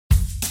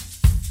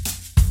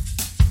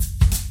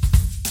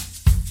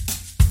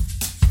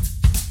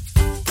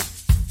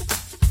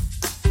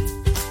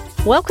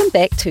Welcome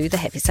back to the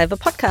Happy Saver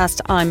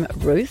podcast. I'm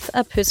Ruth,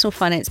 a personal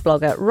finance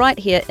blogger right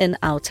here in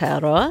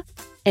Aotearoa.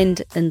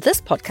 And in this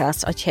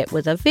podcast, I chat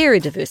with a very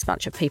diverse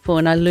bunch of people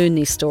and I learn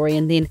their story.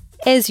 And then,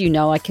 as you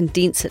know, I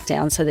condense it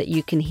down so that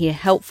you can hear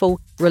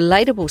helpful,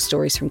 relatable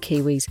stories from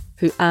Kiwis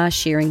who are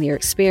sharing their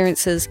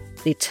experiences,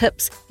 their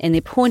tips, and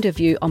their point of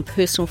view on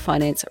personal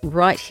finance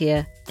right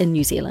here in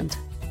New Zealand.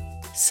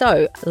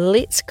 So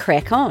let's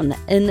crack on.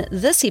 In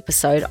this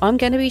episode, I'm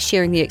going to be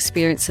sharing the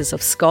experiences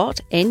of Scott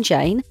and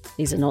Jane.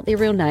 These are not their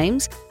real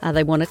names.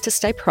 They wanted to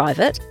stay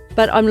private,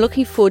 but I'm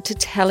looking forward to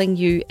telling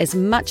you as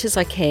much as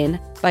I can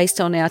based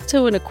on our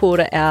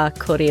 2.25 hour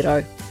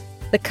kōrero.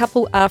 The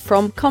couple are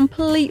from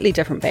completely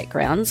different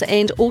backgrounds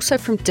and also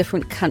from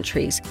different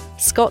countries.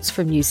 Scott's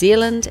from New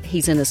Zealand,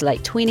 he's in his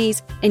late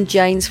 20s, and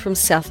Jane's from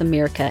South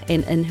America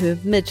and in her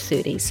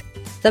mid-30s.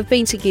 They've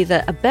been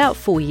together about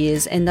 4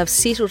 years and they've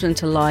settled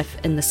into life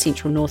in the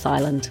Central North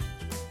Island.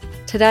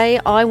 Today,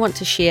 I want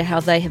to share how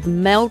they have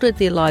melded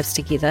their lives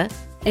together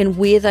and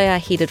where they are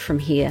headed from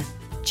here.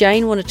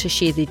 Jane wanted to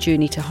share their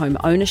journey to home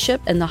ownership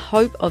in the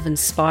hope of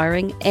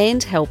inspiring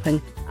and helping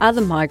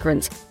other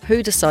migrants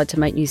who decide to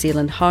make New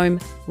Zealand home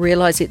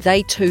realise that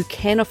they too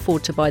can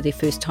afford to buy their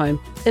first home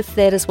if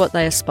that is what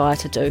they aspire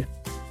to do.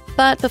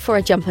 But before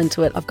I jump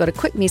into it, I've got a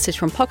quick message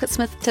from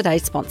Pocketsmith,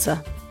 today's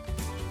sponsor.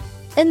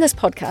 In this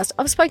podcast,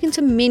 I've spoken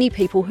to many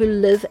people who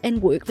live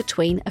and work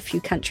between a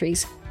few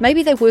countries.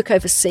 Maybe they work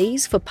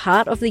overseas for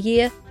part of the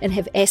year and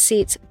have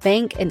assets,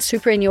 bank and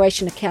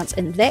superannuation accounts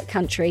in that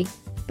country,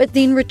 but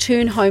then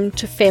return home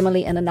to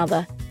family in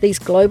another. These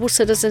global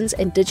citizens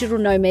and digital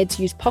nomads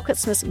use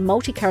Pocketsmith's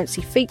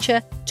multi-currency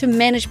feature to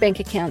manage bank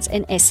accounts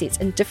and assets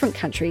in different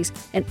countries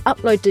and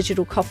upload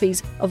digital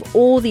copies of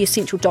all the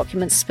essential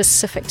documents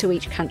specific to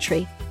each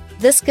country.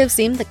 This gives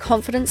them the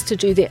confidence to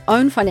do their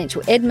own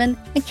financial admin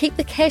and keep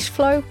the cash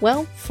flow,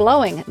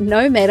 flowing,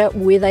 no matter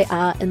where they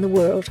are in the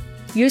world.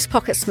 Use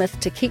Pocketsmith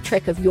to keep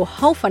track of your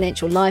whole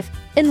financial life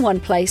in one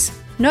place,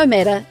 no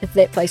matter if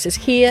that place is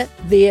here,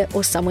 there,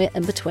 or somewhere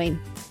in between.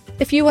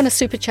 If you want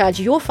to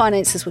supercharge your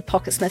finances with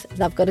Pocketsmith,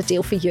 they've got a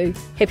deal for you.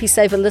 Happy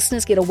Saver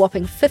listeners get a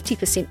whopping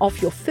 50%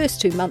 off your first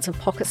 2 months of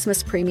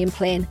Pocketsmith's premium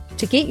plan.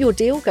 To get your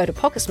deal, go to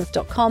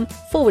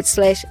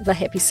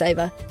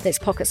pocketsmith.com/thehappysaver. That's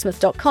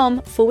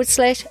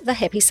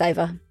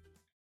pocketsmith.com/thehappysaver.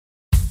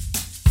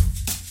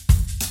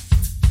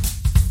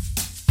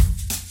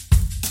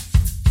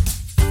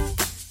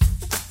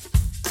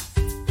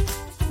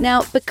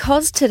 Now,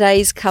 because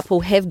today's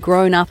couple have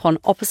grown up on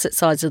opposite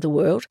sides of the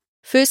world,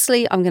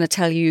 firstly, I'm going to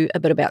tell you a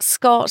bit about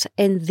Scott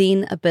and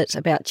then a bit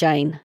about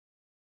Jane.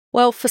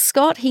 Well, for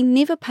Scott, he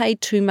never paid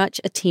too much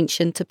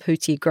attention to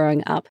Pūtea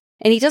growing up,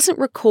 and he doesn't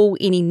recall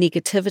any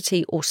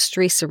negativity or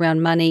stress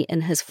around money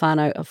in his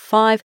whānau of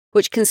 5,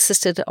 which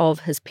consisted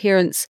of his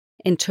parents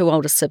and 2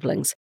 older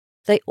siblings.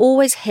 They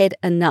always had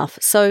enough,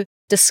 so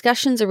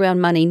discussions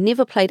around money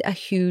never played a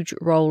huge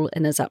role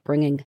in his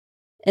upbringing.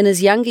 In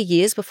his younger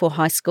years before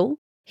high school,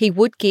 he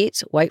would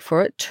get, wait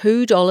for it,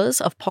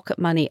 $2 of pocket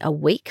money a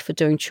week for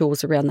doing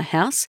chores around the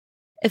house.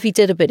 If he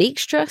did a bit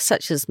extra,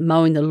 such as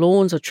mowing the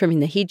lawns or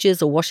trimming the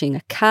hedges or washing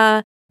a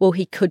car, well,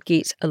 he could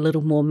get a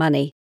little more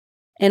money.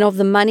 And of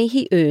the money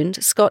he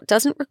earned, Scott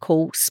doesn't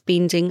recall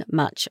spending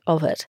much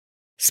of it.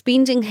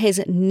 Spending has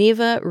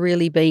never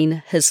really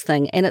been his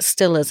thing, and it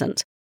still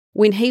isn't.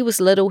 When he was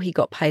little, he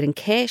got paid in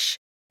cash,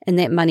 and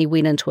that money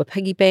went into a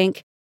piggy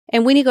bank.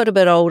 And when he got a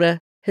bit older,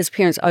 his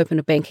parents opened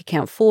a bank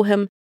account for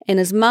him, and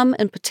his mum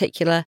in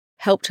particular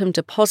helped him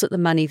deposit the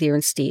money there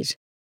instead.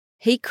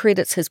 He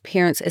credits his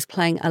parents as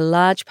playing a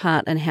large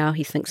part in how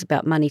he thinks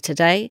about money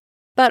today,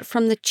 but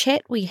from the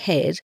chat we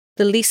had,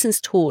 the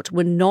lessons taught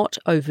were not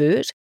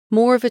overt,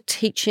 more of a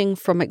teaching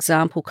from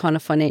example kind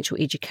of financial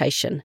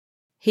education.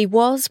 He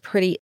was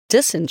pretty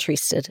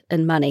disinterested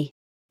in money.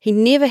 He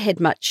never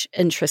had much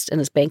interest in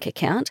his bank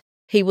account.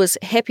 He was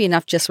happy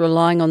enough just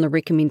relying on the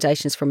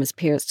recommendations from his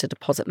parents to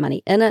deposit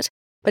money in it,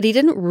 but he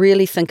didn't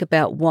really think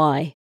about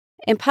why.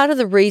 And part of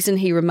the reason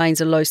he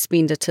remains a low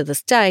spender to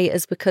this day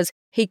is because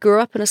he grew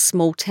up in a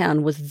small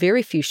town with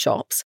very few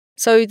shops,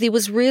 so there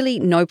was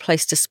really no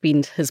place to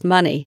spend his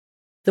money.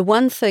 The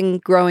one thing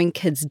growing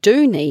kids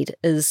do need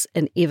is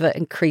an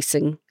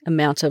ever-increasing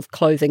amount of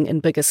clothing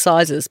in bigger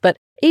sizes, but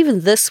even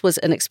this was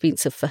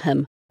inexpensive for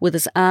him, with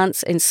his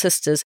aunts and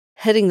sisters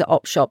hitting the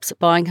op shops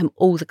buying him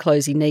all the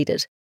clothes he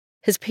needed.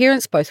 His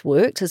parents both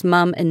worked, his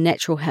mum in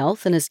natural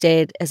health and his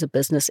dad as a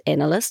business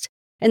analyst,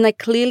 and they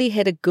clearly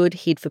had a good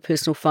head for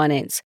personal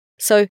finance.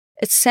 So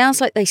it sounds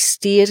like they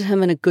steered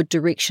him in a good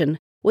direction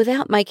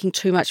without making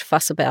too much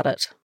fuss about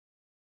it.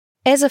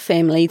 As a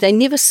family, they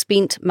never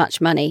spent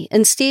much money.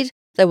 Instead,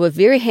 they were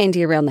very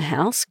handy around the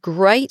house,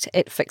 great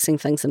at fixing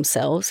things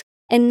themselves,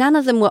 and none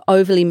of them were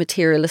overly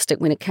materialistic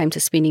when it came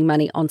to spending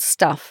money on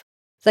stuff.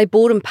 They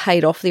bought and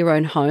paid off their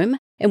own home,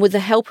 and with the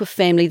help of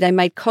family, they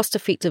made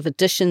cost-effective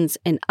additions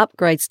and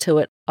upgrades to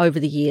it over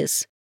the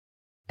years.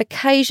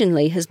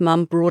 Occasionally, his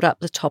mum brought up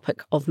the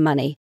topic of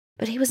money,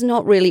 but he was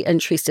not really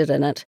interested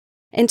in it.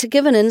 And to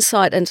give an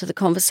insight into the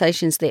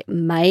conversations that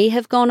may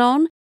have gone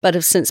on, but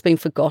have since been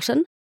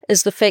forgotten,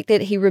 is the fact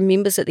that he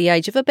remembers at the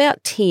age of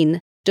about 10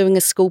 doing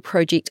a school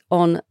project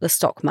on the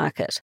stock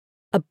market.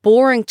 A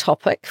boring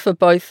topic for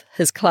both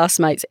his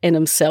classmates and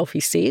himself,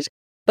 he said,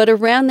 but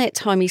around that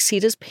time he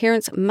said his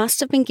parents must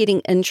have been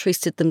getting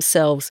interested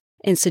themselves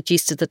and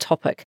suggested the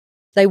topic.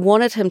 They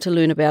wanted him to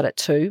learn about it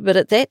too, but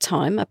at that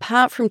time,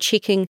 apart from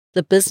checking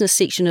the business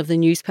section of the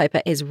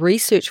newspaper as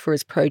research for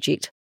his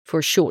project for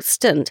a short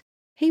stint,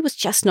 he was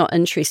just not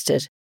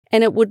interested,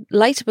 and it would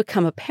later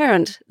become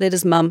apparent that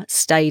his mum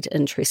stayed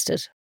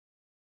interested.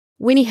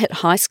 When he hit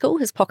high school,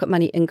 his pocket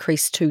money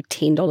increased to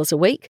 $10 a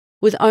week,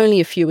 with only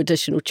a few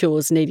additional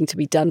chores needing to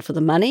be done for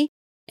the money,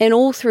 and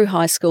all through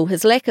high school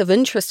his lack of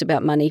interest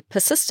about money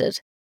persisted.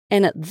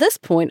 And at this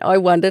point I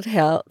wondered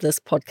how this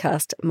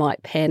podcast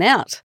might pan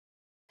out.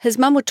 His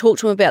mum would talk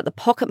to him about the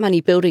pocket money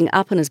building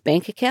up in his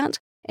bank account,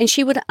 and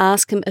she would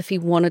ask him if he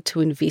wanted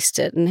to invest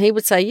it, and he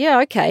would say,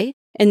 yeah, okay,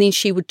 and then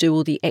she would do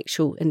all the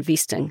actual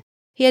investing.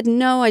 He had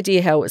no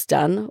idea how it was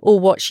done or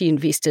what she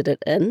invested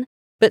it in,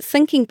 but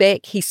thinking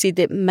back, he said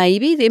that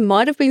maybe there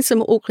might have been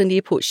some Auckland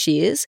Airport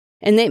shares,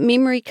 and that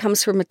memory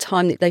comes from a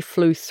time that they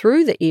flew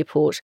through the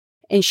airport,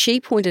 and she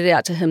pointed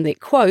out to him that,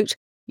 quote,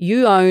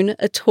 you own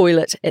a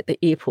toilet at the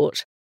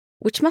airport,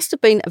 which must have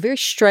been a very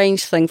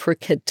strange thing for a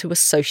kid to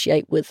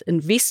associate with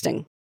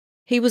investing.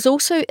 He was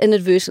also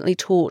inadvertently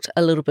taught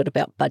a little bit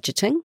about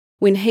budgeting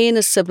when he and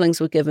his siblings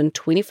were given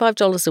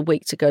 $25 a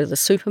week to go to the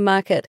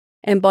supermarket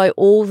and buy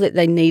all that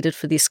they needed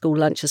for their school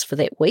lunches for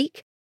that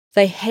week.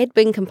 They had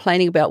been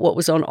complaining about what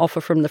was on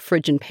offer from the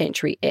fridge and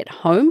pantry at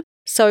home,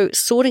 so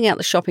sorting out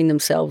the shopping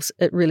themselves,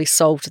 it really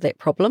solved that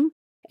problem.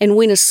 And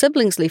when his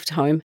siblings left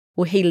home,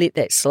 well, he let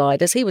that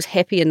slide, as he was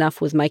happy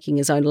enough with making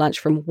his own lunch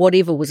from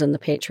whatever was in the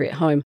pantry at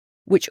home,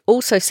 which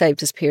also saved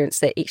his parents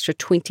that extra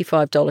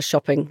 $25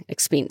 shopping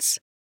expense.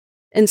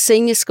 In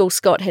senior school,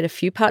 Scott had a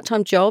few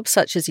part-time jobs,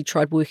 such as he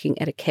tried working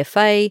at a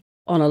cafe,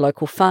 on a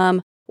local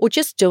farm, or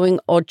just doing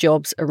odd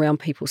jobs around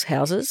people's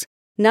houses.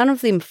 None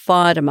of them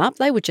fired him up,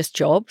 they were just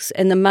jobs,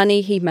 and the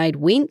money he made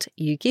went,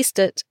 you guessed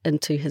it,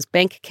 into his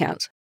bank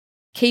account.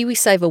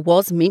 KiwiSaver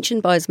was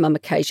mentioned by his mum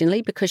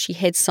occasionally because she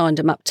had signed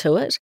him up to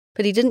it,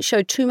 but he didn't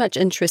show too much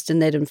interest in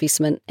that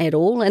investment at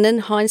all, and in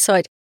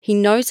hindsight, he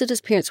knows that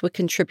his parents were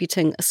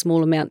contributing a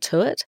small amount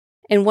to it,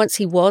 and once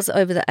he was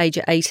over the age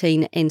of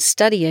 18 and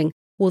studying,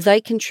 well, they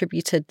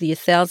contributed the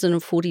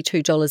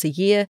 $1,042 a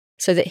year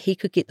so that he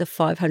could get the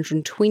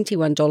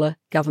 $521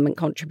 government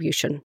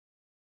contribution.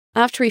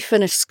 After he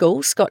finished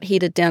school, Scott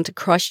headed down to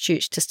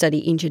Christchurch to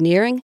study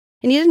engineering,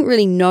 and he didn't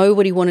really know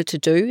what he wanted to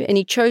do, and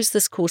he chose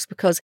this course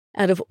because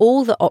out of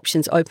all the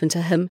options open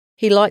to him,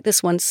 he liked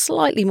this one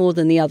slightly more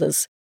than the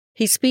others.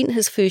 He spent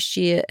his first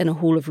year in a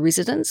hall of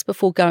residence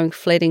before going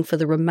flatting for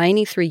the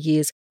remaining 3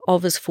 years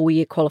of his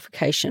 4-year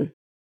qualification.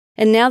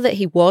 And now that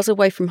he was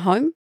away from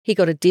home, he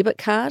got a debit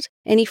card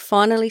and he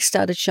finally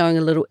started showing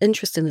a little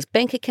interest in his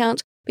bank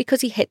account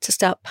because he had to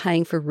start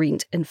paying for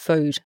rent and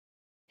food.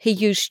 He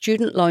used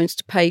student loans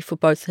to pay for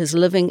both his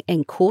living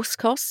and course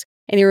costs,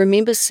 and he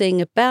remembers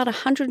seeing about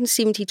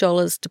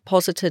 $170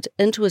 deposited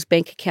into his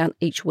bank account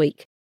each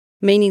week,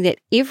 meaning that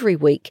every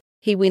week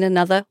he went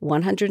another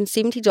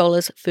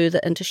 $170 further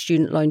into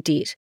student loan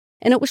debt.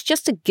 And it was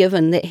just a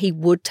given that he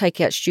would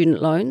take out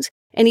student loans,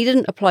 and he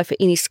didn't apply for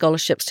any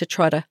scholarships to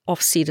try to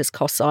offset his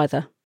costs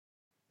either.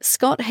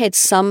 Scott had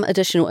some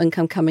additional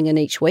income coming in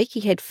each week.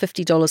 He had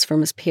 $50 from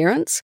his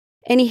parents,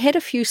 and he had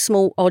a few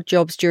small odd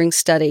jobs during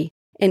study.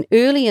 And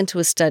early into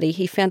his study,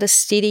 he found a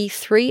steady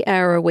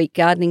 3-hour-a-week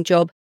gardening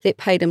job that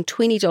paid him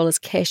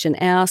 $20 cash an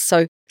hour,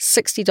 so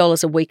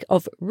 $60 a week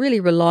of really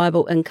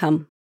reliable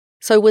income.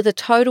 So with a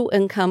total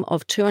income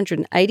of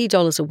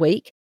 $280 a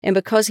week, and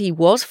because he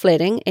was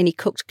flatting and he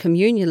cooked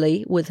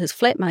communally with his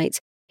flatmates,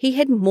 he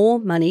had more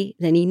money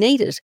than he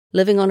needed,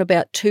 living on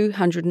about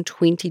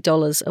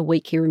 $220 a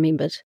week, he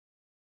remembered.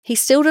 He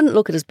still didn't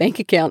look at his bank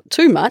account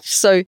too much,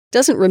 so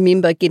doesn't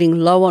remember getting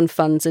low on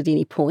funds at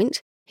any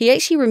point. He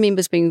actually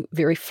remembers being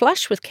very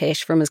flush with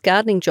cash from his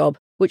gardening job,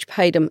 which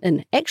paid him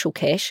in actual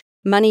cash,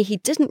 money he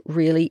didn't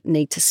really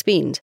need to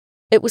spend.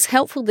 It was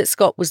helpful that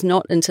Scott was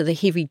not into the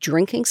heavy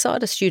drinking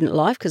side of student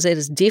life, because that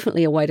is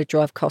definitely a way to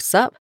drive costs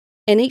up.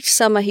 And each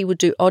summer he would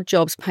do odd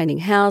jobs painting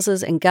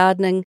houses and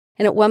gardening,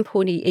 and at one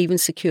point he even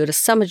secured a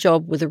summer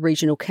job with a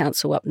regional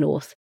council up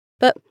north.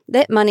 But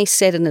that money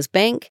sat in his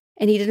bank,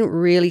 and he didn't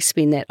really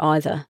spend that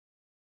either.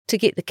 To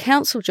get the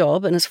council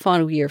job in his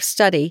final year of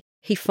study,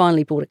 he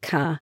finally bought a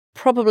car,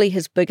 probably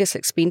his biggest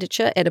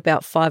expenditure at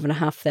about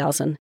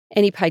 $5,500,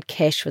 and he paid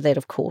cash for that,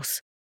 of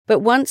course. But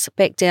once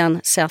back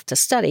down south to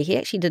study, he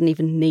actually didn't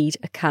even need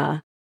a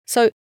car.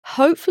 So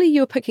hopefully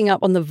you're picking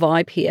up on the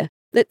vibe here,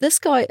 that this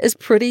guy is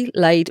pretty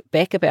laid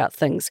back about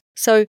things.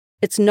 So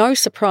it's no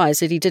surprise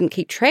that he didn't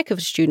keep track of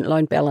his student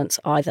loan balance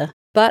either.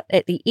 But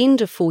at the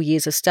end of 4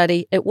 years of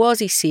study, it was,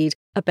 he said,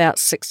 about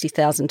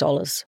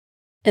 $60,000.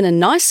 In a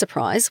nice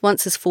surprise,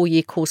 once his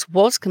 4-year course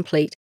was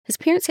complete, his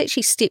parents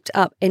actually stepped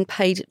up and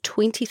paid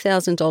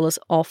 $20,000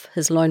 off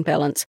his loan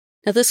balance.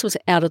 Now this was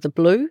out of the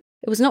blue.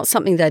 It was not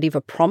something they'd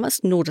ever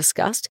promised nor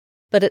discussed,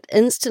 but it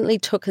instantly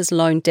took his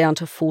loan down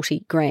to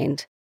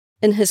 $40,000.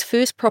 In his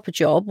first proper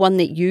job, one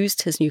that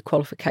used his new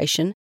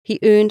qualification, he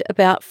earned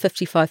about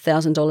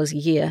 $55,000 a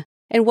year.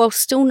 And while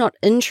still not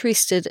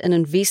interested in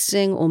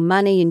investing or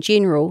money in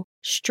general,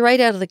 straight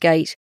out of the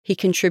gate, he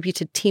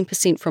contributed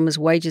 10% from his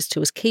wages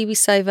to his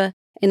KiwiSaver,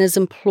 and his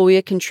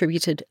employer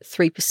contributed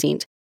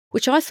 3%,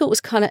 which I thought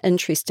was kind of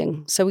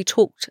interesting, so we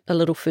talked a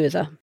little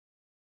further.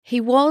 He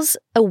was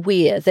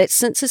aware that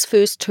since his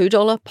first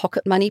 $2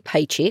 pocket money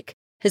paycheck,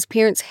 his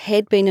parents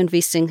had been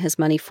investing his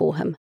money for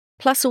him,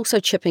 plus also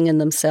chipping in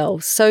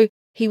themselves, so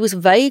he was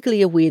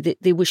vaguely aware that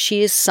there were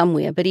shares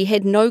somewhere, but he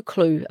had no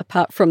clue,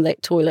 apart from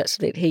that toilet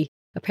that he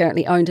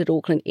apparently owned at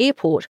Auckland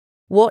Airport,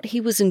 what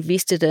he was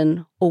invested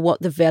in or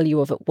what the value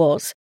of it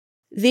was.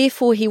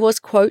 Therefore, he was,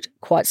 quote,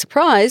 quite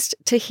surprised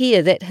to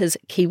hear that his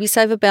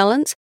KiwiSaver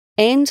balance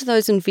and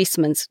those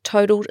investments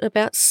totaled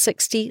about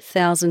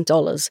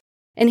 $60,000.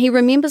 And he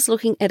remembers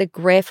looking at a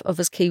graph of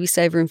his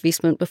KiwiSaver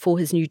investment before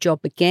his new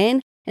job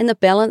began, and the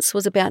balance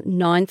was about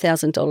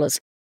 $9,000.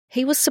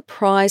 He was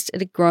surprised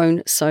it had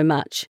grown so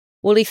much.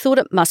 Well, he thought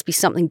it must be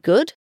something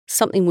good,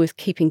 something worth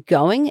keeping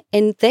going,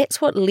 and that's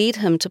what led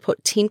him to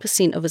put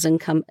 10% of his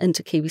income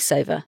into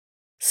KiwiSaver.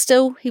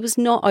 Still, he was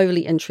not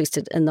overly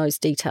interested in those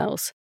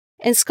details.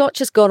 And Scott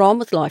just got on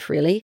with life,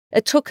 really.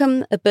 It took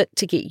him a bit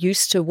to get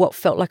used to what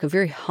felt like a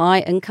very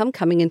high income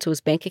coming into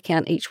his bank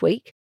account each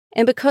week.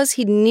 And because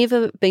he'd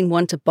never been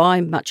one to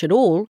buy much at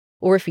all,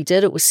 or if he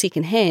did, it was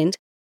second-hand,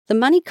 the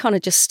money kind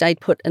of just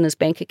stayed put in his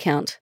bank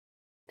account.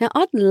 Now,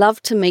 I'd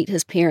love to meet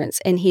his parents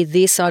and hear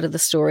their side of the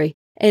story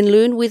and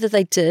learn whether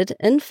they did,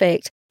 in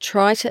fact,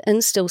 try to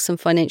instill some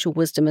financial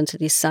wisdom into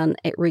their son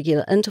at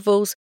regular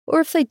intervals, or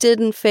if they did,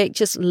 in fact,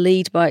 just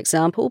lead by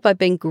example by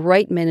being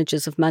great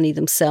managers of money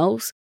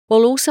themselves,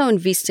 while also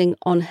investing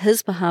on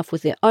his behalf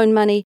with their own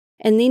money,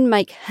 and then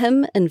make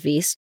him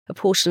invest a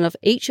portion of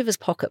each of his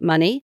pocket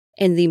money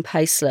and then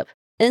pay slip,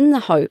 in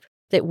the hope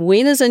that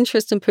when his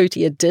interest in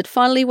Pūtea did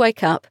finally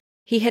wake up,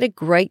 he had a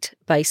great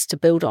base to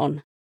build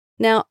on.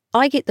 Now,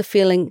 I get the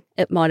feeling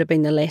it might have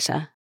been the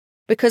latter,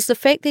 because the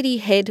fact that he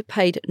had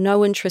paid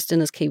no interest in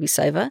his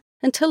KiwiSaver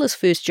until his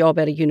first job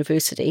out of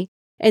university,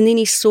 and then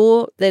he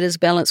saw that his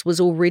balance was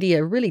already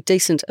a really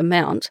decent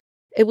amount,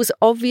 it was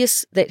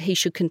obvious that he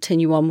should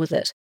continue on with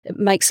it. It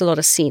makes a lot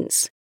of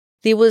sense.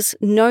 There was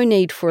no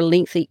need for a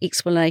lengthy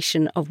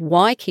explanation of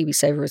why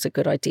KiwiSaver is a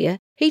good idea.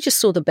 He just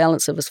saw the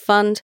balance of his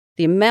fund,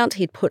 the amount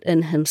he'd put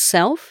in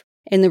himself,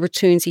 and the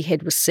returns he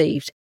had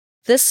received.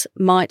 This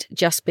might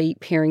just be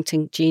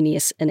parenting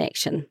genius in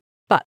action.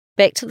 But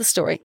back to the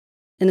story.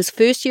 In his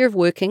first year of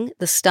working,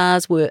 the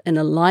stars were in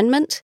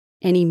alignment,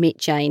 and he met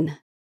Jane.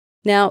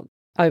 Now,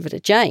 over to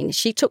Jane.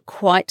 She took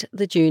quite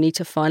the journey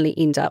to finally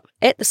end up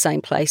at the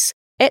same place,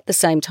 at the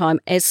same time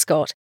as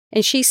Scott,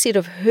 and she said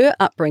of her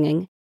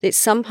upbringing that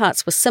some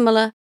parts were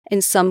similar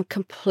and some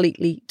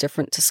completely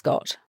different to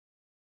Scott.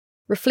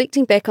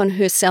 Reflecting back on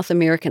her South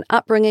American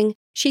upbringing,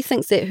 she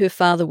thinks that her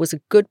father was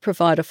a good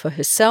provider for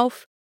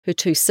herself, her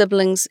two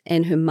siblings,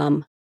 and her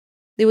mum.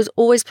 There was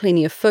always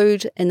plenty of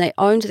food, and they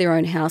owned their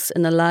own house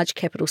in the large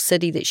capital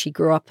city that she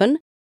grew up in,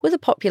 with a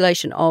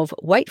population of,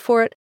 wait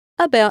for it,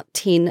 about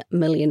 10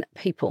 million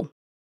people.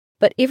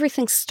 But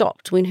everything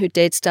stopped when her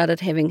dad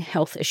started having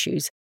health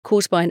issues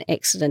caused by an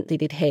accident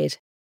that he'd had.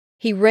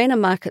 He ran a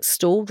market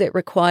stall that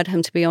required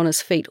him to be on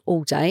his feet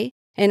all day,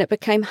 and it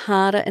became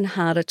harder and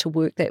harder to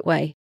work that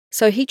way.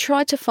 So he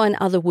tried to find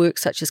other work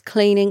such as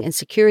cleaning and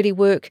security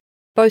work,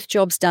 both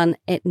jobs done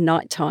at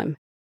night time.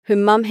 Her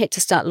mum had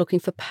to start looking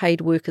for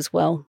paid work as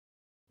well.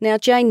 Now,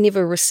 Jane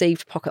never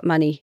received pocket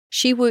money.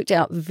 She worked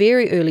out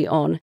very early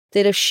on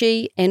that if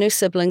she and her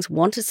siblings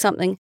wanted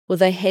something, well,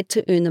 they had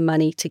to earn the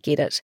money to get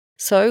it.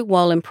 So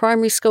while in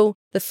primary school,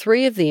 the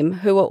three of them,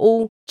 who were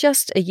all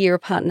just a year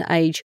apart in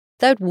age,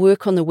 they'd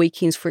work on the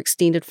weekends for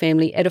extended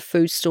family at a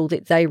food stall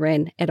that they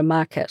ran at a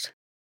market.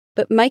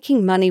 But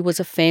making money was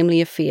a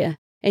family affair,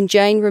 and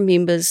Jane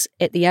remembers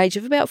at the age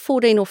of about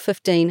 14 or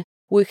 15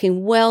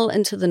 working well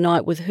into the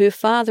night with her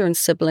father and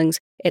siblings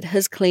at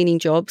his cleaning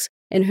jobs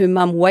and her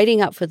mum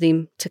waiting up for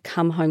them to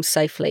come home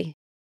safely.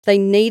 They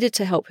needed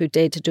to help her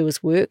dad to do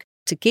his work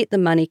to get the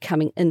money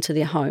coming into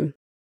their home.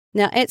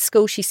 Now at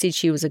school she said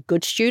she was a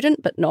good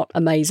student but not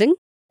amazing,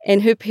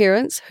 and her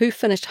parents, who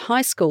finished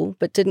high school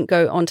but didn't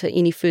go on to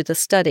any further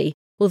study,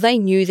 well, they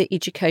knew that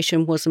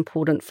education was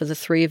important for the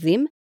three of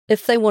them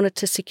if they wanted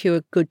to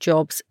secure good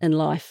jobs in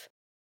life.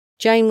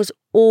 Jane was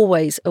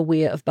always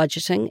aware of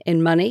budgeting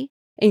and money,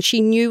 and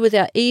she knew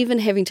without even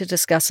having to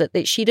discuss it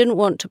that she didn't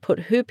want to put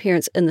her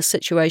parents in the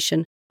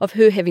situation of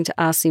her having to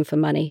ask them for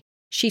money.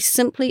 She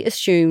simply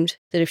assumed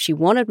that if she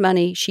wanted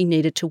money, she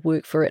needed to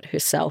work for it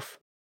herself.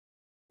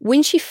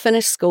 When she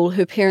finished school,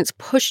 her parents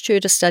pushed her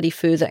to study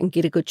further and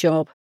get a good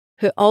job.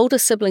 Her older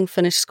sibling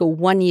finished school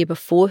 1 year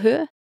before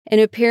her, and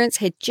her parents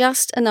had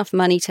just enough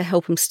money to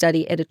help him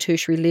study at a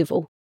tertiary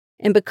level.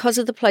 And because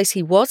of the place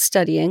he was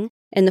studying,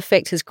 and the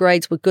fact his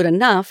grades were good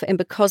enough, and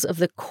because of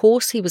the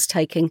course he was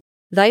taking,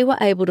 they were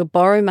able to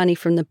borrow money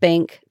from the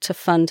bank to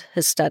fund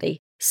his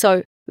study.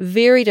 So,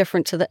 very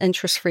different to the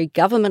interest-free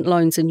government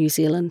loans in New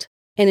Zealand.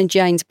 And in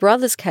Jane's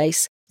brother's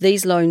case,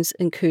 these loans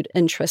incurred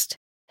interest.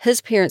 His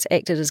parents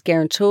acted as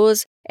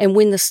guarantors, and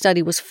when the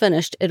study was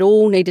finished, it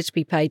all needed to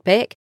be paid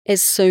back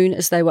as soon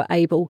as they were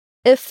able,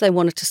 if they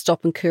wanted to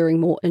stop incurring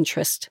more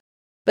interest.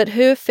 But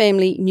her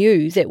family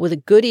knew that with a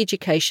good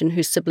education,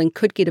 her sibling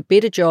could get a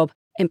better job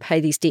and pay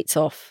these debts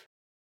off.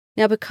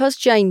 Now, because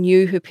Jane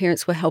knew her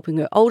parents were helping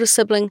her older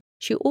sibling,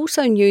 she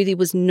also knew there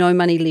was no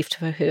money left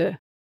for her.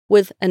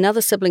 With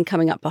another sibling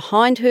coming up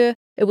behind her,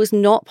 it was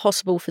not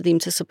possible for them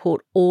to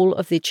support all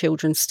of their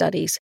children's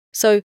studies.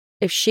 So,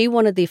 if she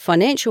wanted their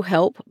financial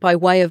help by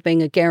way of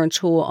being a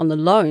guarantor on the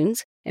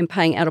loans and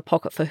paying out of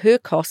pocket for her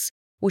costs,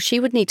 well, she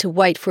would need to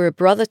wait for her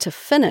brother to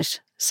finish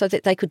so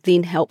that they could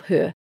then help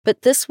her.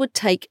 But this would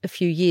take a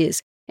few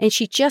years, and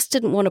she just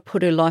didn't want to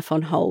put her life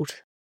on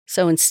hold.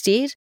 So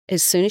instead,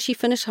 as soon as she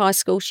finished high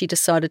school, she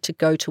decided to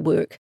go to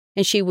work.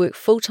 And she worked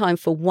full-time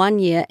for 1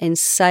 year and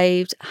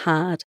saved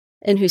hard.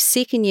 In her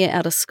second year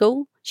out of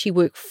school, she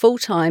worked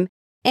full-time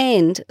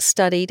and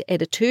studied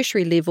at a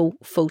tertiary level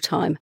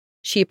full-time.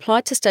 She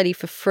applied to study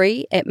for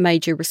free at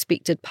major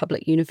respected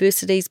public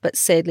universities, but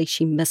sadly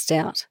she missed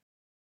out.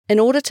 In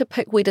order to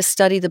pick where to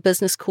study the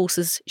business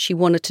courses she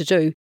wanted to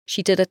do,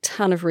 she did a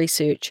ton of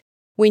research.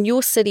 When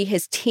your city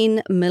has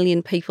 10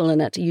 million people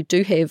in it, you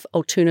do have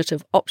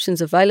alternative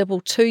options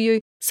available to you,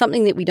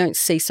 something that we don't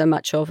see so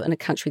much of in a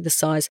country the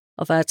size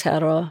of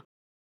Aotearoa.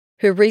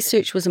 Her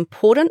research was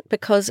important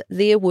because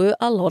there were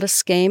a lot of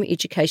scam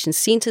education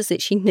centres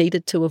that she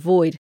needed to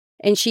avoid,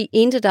 and she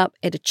ended up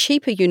at a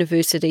cheaper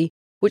university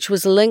which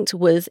was linked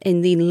with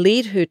and then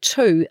led her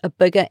to a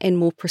bigger and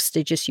more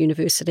prestigious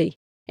university.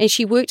 And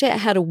she worked out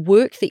how to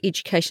work the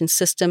education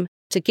system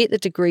to get the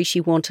degree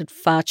she wanted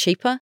far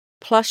cheaper,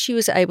 plus she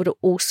was able to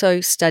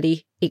also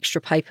study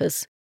extra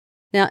papers.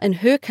 Now, in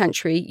her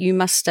country, you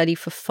must study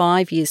for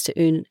 5 years to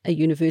earn a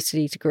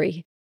university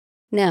degree.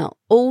 Now,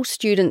 all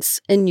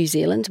students in New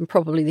Zealand, and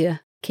probably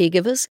their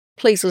caregivers,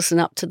 please listen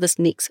up to this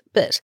next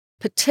bit,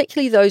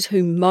 particularly those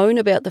who moan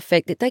about the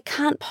fact that they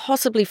can't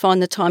possibly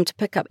find the time to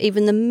pick up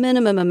even the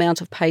minimum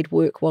amount of paid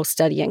work while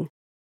studying.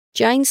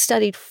 Jane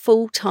studied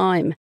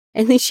full-time,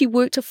 and then she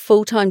worked a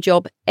full-time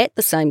job at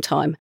the same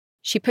time.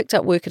 She picked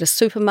up work at a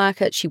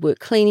supermarket, she worked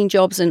cleaning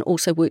jobs and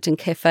also worked in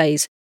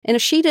cafes. And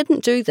if she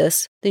didn't do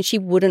this, then she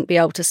wouldn't be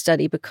able to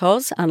study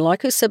because,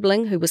 unlike her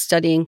sibling who was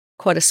studying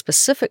quite a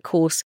specific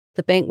course,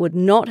 the bank would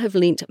not have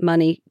lent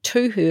money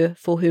to her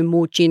for her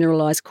more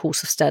generalised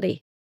course of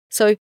study.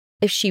 So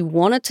if she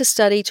wanted to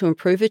study to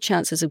improve her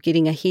chances of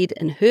getting ahead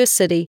in her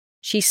city,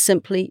 she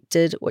simply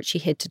did what she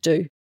had to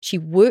do. She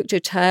worked her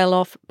tail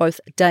off both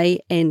day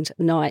and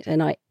night,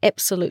 and I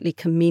absolutely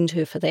commend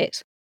her for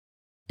that.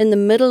 In the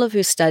middle of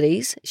her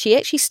studies, she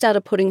actually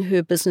started putting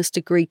her business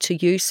degree to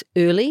use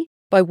early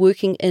by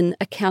working in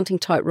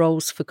accounting-type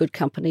roles for good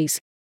companies.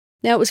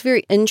 Now, it was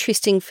very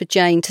interesting for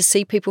Jane to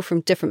see people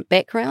from different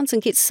backgrounds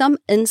and get some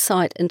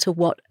insight into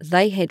what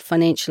they had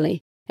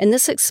financially. And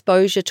this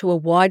exposure to a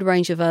wide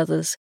range of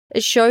others,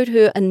 it showed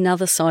her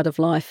another side of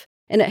life,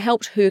 and it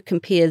helped her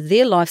compare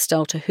their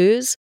lifestyle to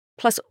hers,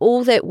 plus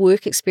all that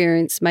work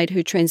experience made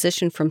her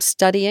transition from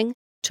studying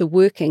to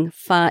working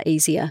far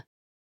easier.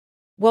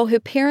 While her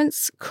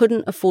parents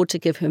couldn't afford to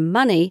give her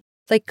money,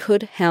 they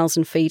could house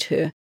and feed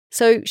her.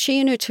 So she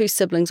and her 2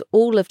 siblings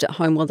all lived at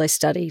home while they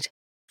studied.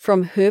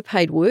 From her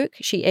paid work,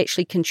 she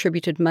actually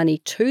contributed money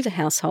to the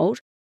household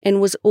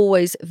and was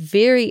always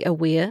very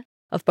aware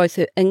of both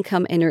her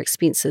income and her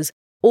expenses,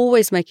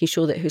 always making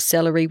sure that her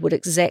salary would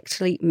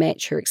exactly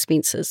match her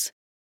expenses.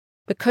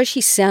 Because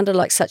she sounded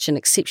like such an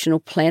exceptional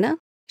planner,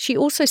 she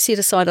also set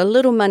aside a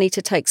little money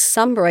to take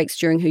some breaks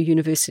during her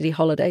university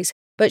holidays,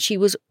 but she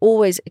was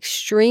always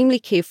extremely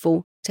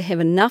careful to have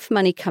enough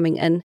money coming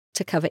in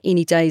to cover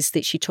any days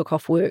that she took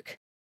off work.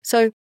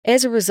 So,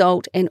 as a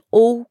result, and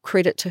all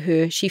credit to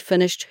her, she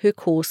finished her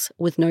course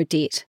with no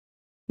debt.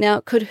 Now,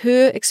 could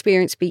her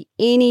experience be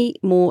any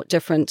more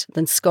different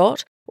than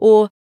Scott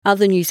or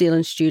other New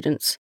Zealand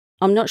students?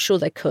 I'm not sure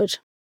they could.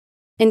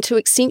 And to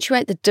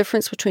accentuate the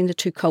difference between the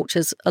 2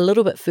 cultures a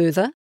little bit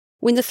further,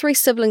 when the 3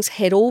 siblings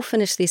had all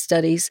finished their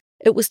studies,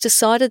 it was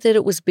decided that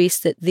it was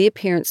best that their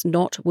parents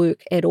not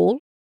work at all.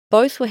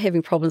 Both were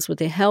having problems with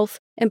their health,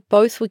 and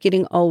both were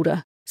getting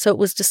older. So it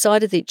was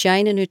decided that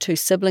Jane and her 2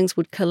 siblings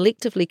would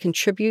collectively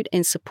contribute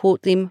and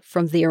support them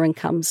from their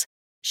incomes.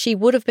 She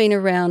would have been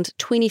around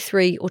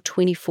 23 or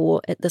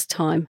 24 at this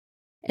time.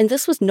 And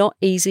this was not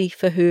easy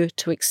for her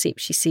to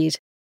accept, she said.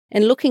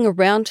 And looking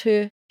around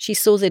her, she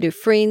saw that her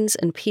friends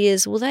and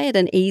peers, well, they had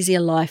an easier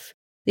life.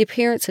 Their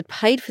parents had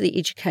paid for their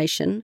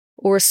education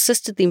or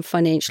assisted them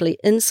financially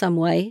in some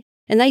way,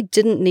 and they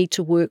didn't need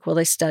to work while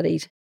they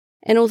studied.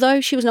 And although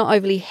she was not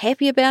overly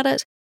happy about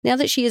it, now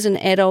that she is an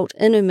adult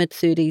in her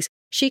mid-30s,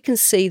 she can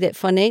see that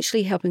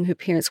financially helping her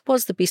parents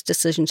was the best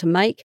decision to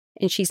make,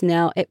 and she's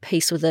now at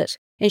peace with it,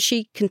 and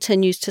she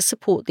continues to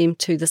support them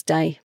to this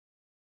day.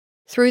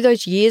 Through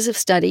those years of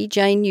study,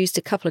 Jane used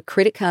a couple of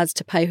credit cards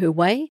to pay her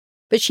way,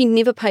 but she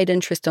never paid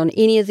interest on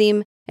any of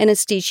them, and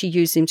instead she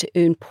used them to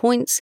earn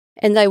points,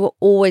 and they were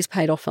always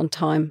paid off on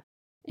time.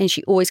 And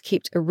she always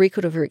kept a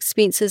record of her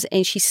expenses,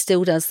 and she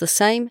still does the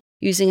same.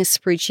 using a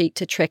spreadsheet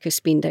to track her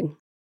spending.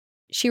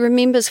 She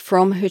remembers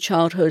from her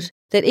childhood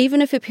that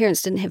even if her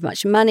parents didn't have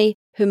much money,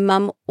 her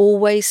mum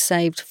always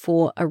saved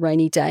for a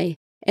rainy day.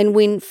 And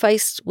when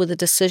faced with a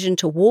decision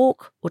to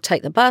walk or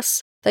take the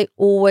bus, they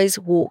always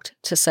walked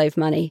to save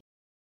money.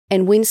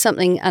 And when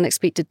something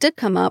unexpected did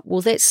come up,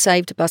 well, that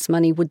saved bus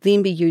money would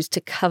then be used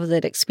to cover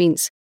that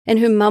expense. And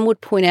her mum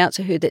would point out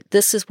to her that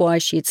this is why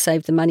she had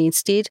saved the money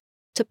instead,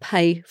 to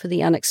pay for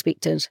the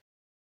unexpected.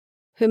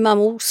 Her mum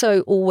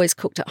also always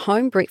cooked at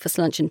home, breakfast,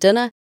 lunch and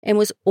dinner, and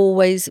was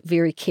always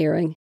very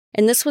caring.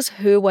 And this was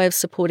her way of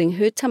supporting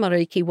her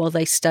tamariki while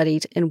they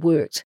studied and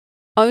worked.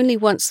 Only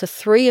once the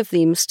three of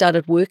them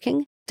started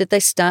working did they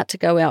start to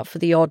go out for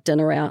the odd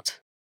dinner out.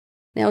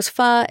 Now, as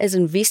far as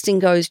investing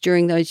goes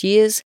during those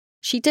years,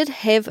 she did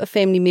have a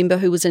family member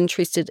who was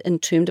interested in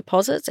term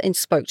deposits and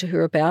spoke to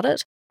her about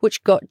it,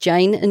 which got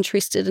Jane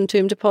interested in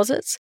term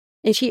deposits.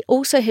 And she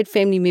also had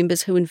family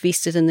members who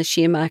invested in the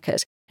share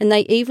market, and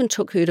they even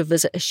took her to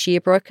visit a share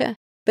broker,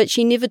 but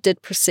she never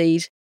did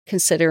proceed,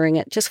 considering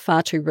it just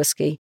far too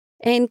risky.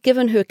 And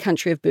given her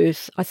country of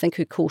birth, I think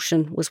her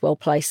caution was well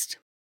placed.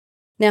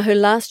 Now, her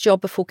last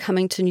job before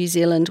coming to New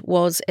Zealand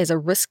was as a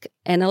risk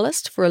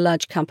analyst for a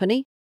large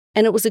company,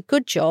 and it was a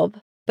good job,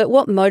 but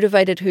what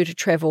motivated her to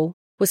travel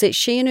was that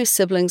she and her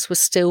siblings were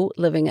still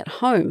living at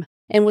home,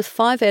 and with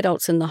 5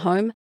 adults in the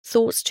home,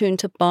 thoughts turned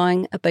to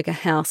buying a bigger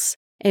house,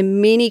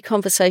 and many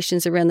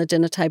conversations around the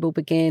dinner table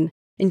began,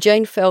 and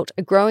Jane felt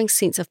a growing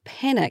sense of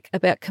panic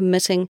about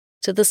committing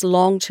to this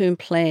long-term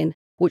plan,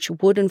 which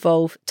would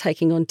involve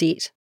taking on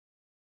debt.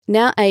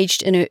 Now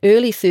aged in her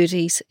early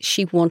 30s,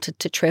 she wanted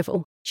to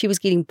travel. She was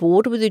getting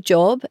bored with her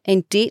job,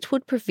 and debt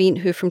would prevent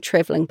her from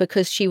travelling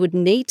because she would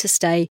need to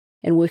stay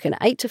and work an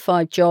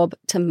 8-to-5 job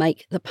to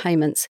make the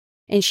payments.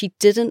 And she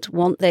didn't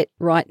want that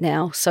right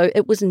now, so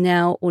it was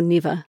now or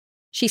never.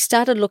 She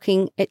started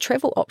looking at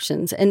travel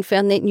options and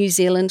found that New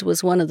Zealand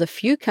was one of the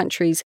few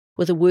countries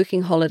with a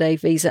working holiday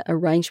visa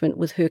arrangement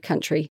with her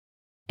country.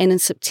 And in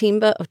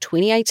September of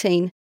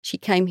 2018, she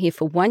came here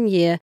for 1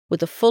 year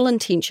with the full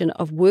intention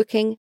of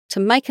working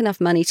to make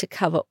enough money to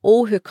cover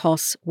all her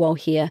costs while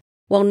here,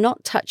 while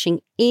not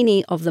touching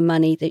any of the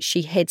money that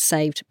she had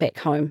saved back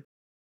home.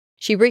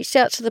 She reached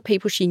out to the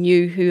people she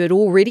knew who had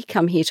already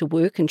come here to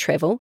work and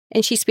travel,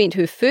 and she spent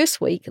her first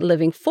week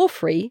living for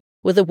free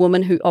with a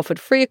woman who offered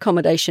free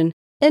accommodation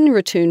in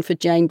return for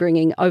Jane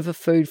bringing over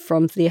food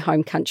from their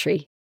home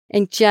country.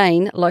 And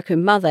Jane, like her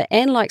mother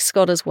and like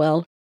Scott as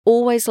well,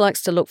 always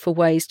likes to look for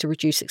ways to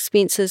reduce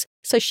expenses,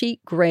 so she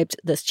grabbed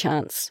this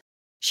chance.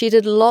 She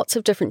did lots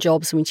of different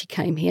jobs when she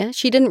came here.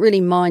 She didn't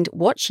really mind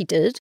what she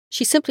did.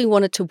 She simply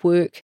wanted to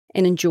work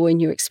and enjoy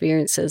new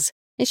experiences.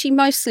 And she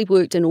mostly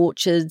worked in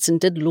orchards and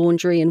did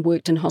laundry and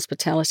worked in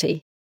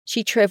hospitality.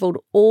 She travelled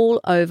all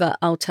over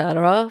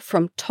Aotearoa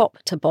from top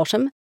to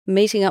bottom,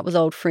 meeting up with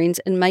old friends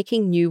and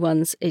making new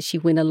ones as she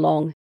went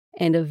along.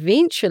 And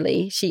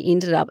eventually she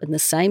ended up in the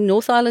same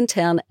North Island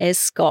town as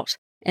Scott,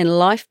 and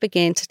life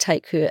began to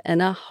take her in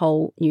a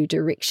whole new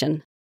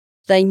direction.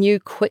 They knew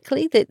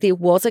quickly that there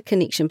was a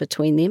connection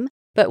between them,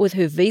 but with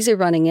her visa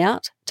running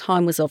out,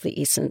 time was of the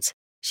essence.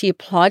 She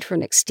applied for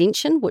an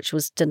extension, which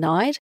was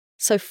denied,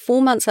 so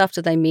 4 months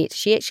after they met,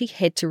 she actually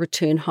had to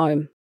return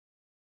home.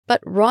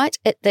 But right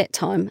at that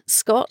time,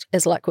 Scott,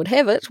 as luck would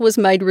have it, was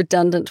made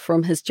redundant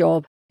from his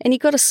job, and he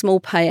got a small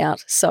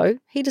payout, so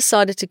he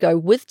decided to go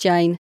with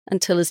Jane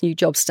until his new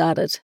job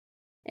started.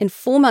 And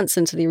 4 months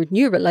into their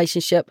new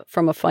relationship,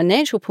 from a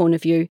financial point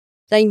of view,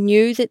 they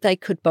knew that they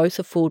could both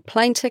afford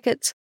plane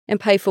tickets and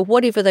pay for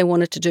whatever they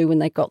wanted to do when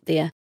they got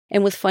there.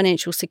 And with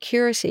financial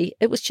security,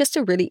 it was just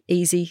a really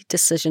easy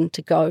decision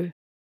to go.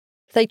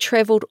 They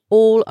travelled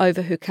all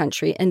over her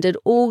country and did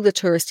all the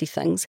touristy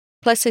things,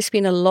 plus they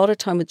spent a lot of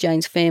time with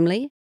Jane's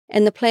family,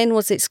 and the plan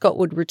was that Scott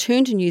would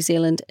return to New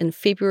Zealand in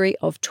February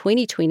of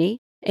 2020,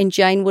 and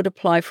Jane would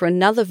apply for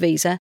another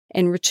visa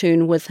and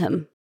return with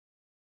him.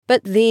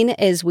 But then,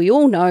 as we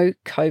all know,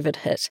 COVID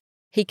hit.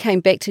 He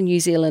came back to New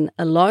Zealand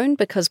alone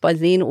because by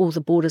then all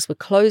the borders were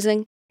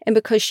closing, and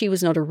because she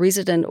was not a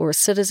resident or a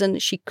citizen,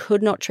 she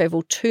could not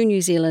travel to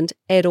New Zealand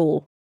at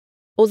all.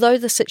 Although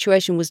the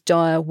situation was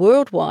dire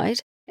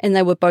worldwide, and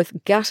they were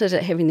both gutted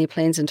at having their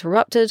plans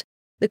interrupted,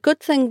 the good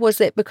thing was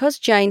that because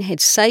Jane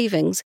had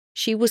savings,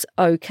 she was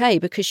okay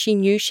because she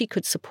knew she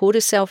could support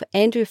herself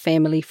and her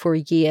family for a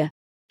year.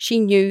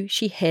 She knew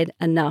she had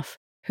enough.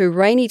 Her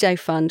rainy day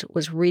fund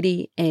was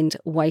ready and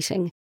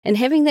waiting. And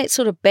having that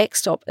sort of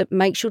backstop, it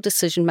makes your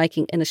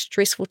decision-making in a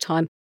stressful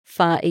time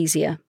far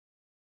easier.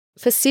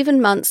 For 7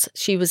 months,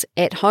 she was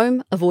at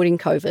home avoiding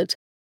COVID.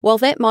 While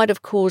that might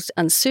have caused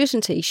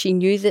uncertainty, she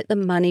knew that the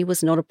money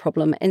was not a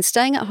problem, and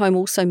staying at home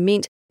also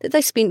meant that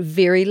they spent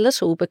very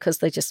little because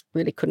they just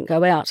really couldn't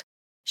go out.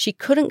 She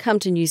couldn't come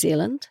to New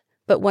Zealand,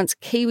 but once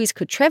Kiwis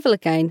could travel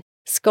again,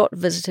 Scott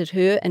visited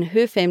her and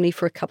her family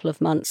for a couple of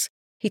months.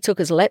 He took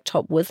his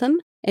laptop with him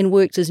and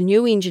worked his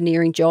new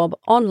engineering job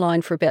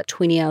online for about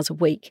 20 hours a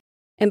week.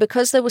 And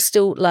because they were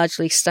still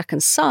largely stuck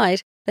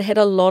inside, they had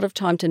a lot of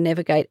time to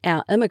navigate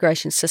our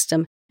immigration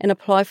system and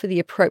apply for the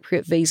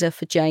appropriate visa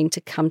for Jane to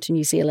come to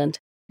New Zealand.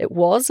 It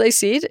was, they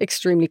said,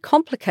 extremely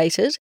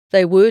complicated.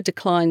 They were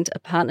declined a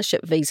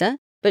partnership visa,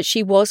 but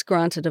she was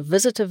granted a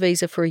visitor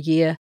visa for a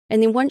year,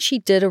 and then once she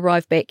did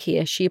arrive back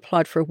here, she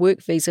applied for a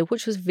work visa,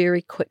 which was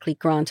very quickly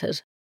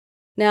granted.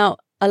 Now,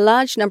 a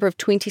large number of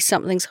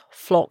 20-somethings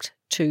flocked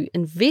to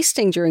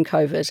investing during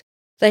COVID.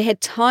 They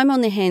had time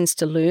on their hands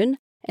to learn,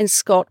 and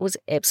Scott was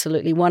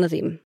absolutely one of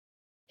them.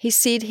 He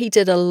said he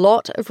did a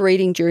lot of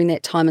reading during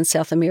that time in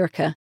South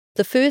America.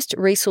 The first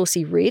resource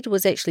he read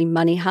was actually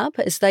Money Hub,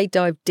 as they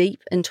dive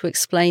deep into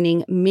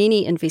explaining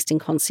many investing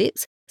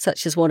concepts,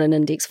 such as what an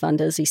index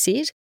fund is, he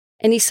said.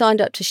 And he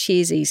signed up to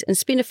Sharesies and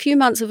spent a few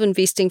months of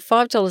investing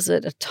 $5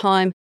 at a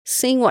time,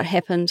 seeing what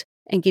happened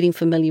and getting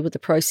familiar with the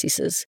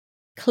processes.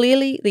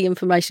 Clearly, the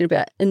information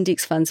about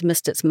index funds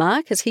missed its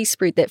mark as he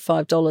spread that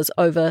 $5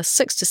 over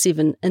 6 to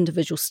 7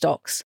 individual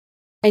stocks.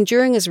 And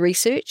during his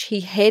research,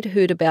 he had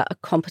heard about a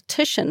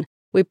competition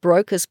where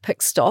brokers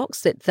pick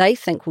stocks that they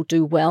think will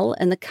do well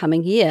in the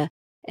coming year,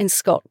 and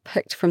Scott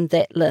picked from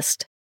that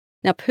list.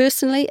 Now,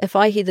 personally, if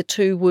I hear the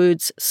two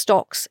words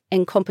stocks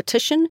and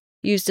competition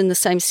used in the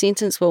same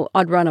sentence, well,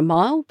 I'd run a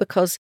mile,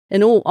 because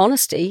in all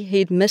honesty,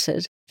 he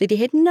admitted that he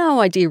had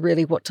no idea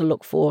really what to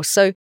look for,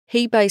 so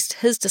he based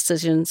his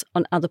decisions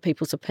on other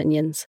people's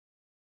opinions.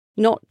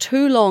 Not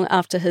too long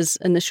after his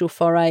initial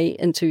foray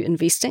into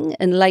investing,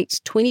 in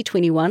late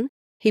 2021,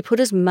 he put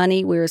his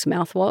money where his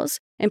mouth was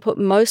and put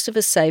most of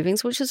his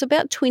savings, which was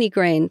about 20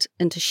 grand,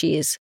 into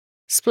shares,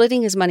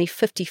 splitting his money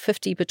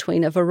 50-50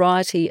 between a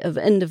variety of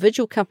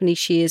individual company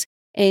shares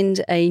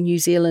and a New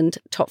Zealand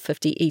top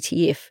 50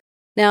 ETF.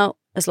 Now,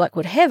 as luck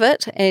would have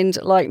it,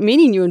 and like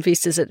many new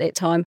investors at that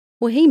time,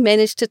 well, he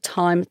managed to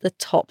time the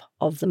top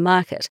of the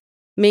market,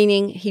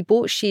 meaning he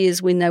bought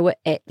shares when they were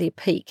at their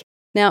peak.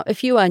 Now,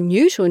 if you are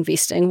new to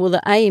investing, well,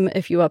 the aim,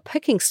 if you are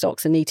picking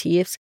stocks and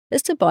ETFs,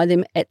 is to buy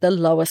them at the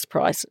lowest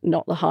price,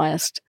 not the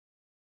highest.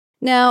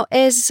 Now,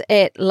 as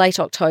at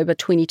late October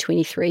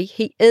 2023,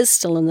 he is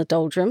still in the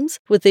doldrums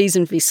with these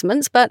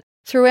investments, but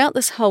throughout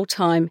this whole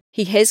time,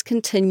 he has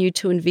continued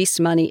to invest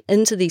money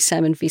into these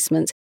same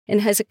investments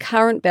and has a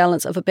current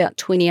balance of about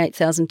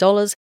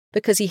 $28,000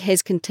 because he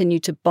has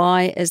continued to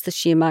buy as the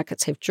share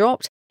markets have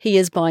dropped. He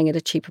is buying at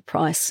a cheaper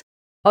price.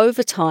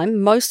 Over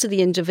time, most of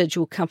the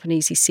individual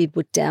companies, he said,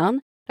 were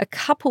down. A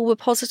couple were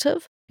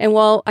positive, and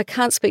while I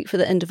can't speak for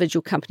the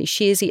individual company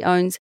shares he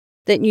owns,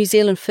 that New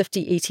Zealand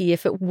 50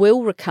 ETF, it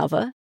will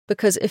recover,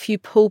 because if you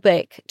pull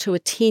back to a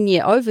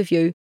 10-year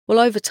overview, well,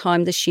 over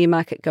time the share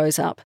market goes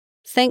up.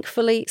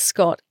 Thankfully,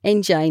 Scott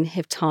and Jane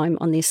have time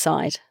on their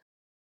side.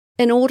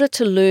 In order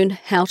to learn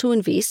how to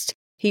invest,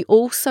 he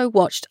also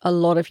watched a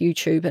lot of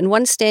YouTube, and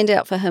one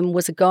standout for him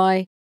was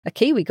a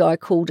Kiwi guy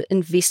called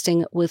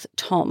Investing with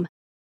Tom.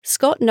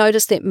 Scott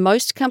noticed that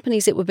most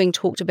companies that were being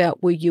talked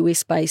about were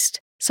US-based,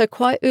 so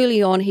quite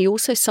early on he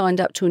also signed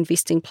up to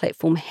investing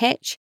platform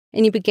Hatch,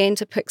 and he began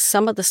to pick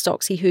some of the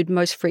stocks he heard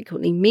most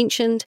frequently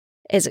mentioned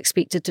as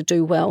expected to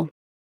do well.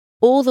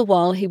 All the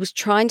while, he was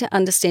trying to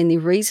understand their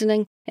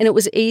reasoning, and it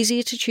was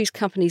easier to choose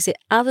companies that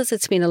others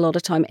had spent a lot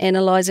of time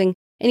analysing,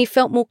 and he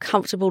felt more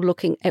comfortable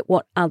looking at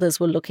what others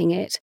were looking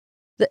at.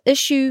 The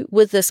issue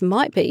with this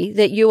might be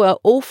that you are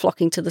all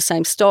flocking to the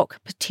same stock,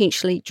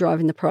 potentially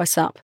driving the price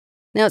up.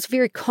 Now, it's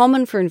very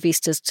common for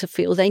investors to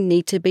feel they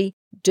need to be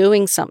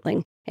doing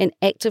something and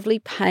actively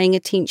paying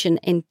attention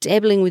and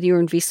dabbling with your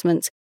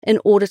investments in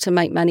order to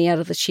make money out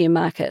of the share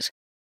market.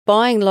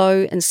 Buying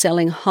low and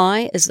selling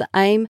high is the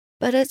aim,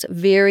 but it's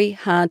very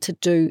hard to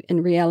do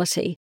in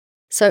reality.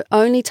 So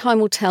only time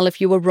will tell if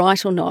you were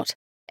right or not,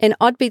 and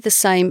I'd be the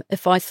same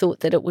if I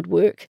thought that it would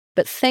work.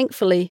 But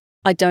thankfully,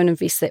 I don't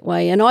invest that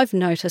way, and I've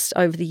noticed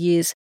over the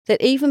years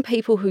that even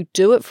people who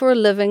do it for a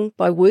living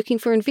by working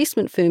for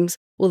investment firms,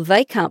 well,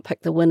 they can't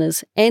pick the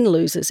winners and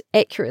losers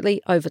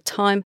accurately over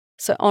time,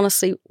 so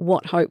honestly,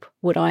 what hope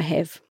would I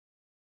have?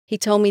 He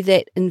told me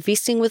that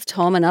investing with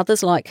Tom and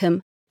others like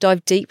him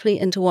dive deeply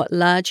into what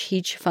large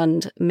hedge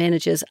fund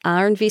managers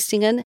are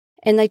investing in,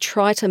 and they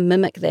try to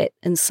mimic that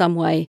in some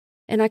way.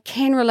 And I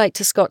can relate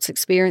to Scott's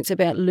experience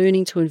about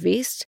learning to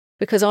invest,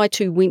 because I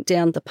too went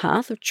down the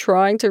path of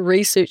trying to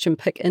research and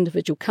pick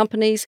individual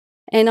companies,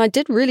 and I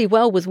did really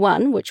well with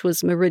one, which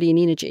was Meridian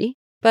Energy,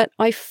 but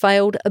I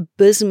failed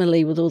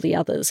abysmally with all the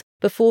others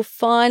before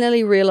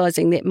finally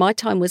realising that my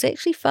time was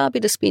actually far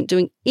better spent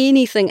doing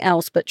anything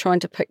else but trying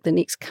to pick the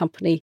next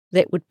company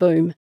that would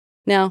boom.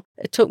 Now,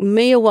 it took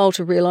me a while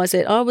to realise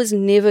that I was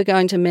never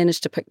going to manage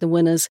to pick the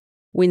winners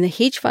when the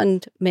hedge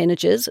fund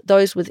managers,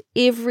 those with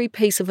every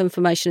piece of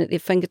information at their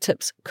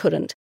fingertips,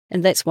 couldn't.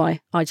 And that's why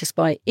I just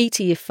buy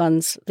ETF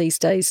funds these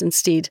days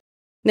instead.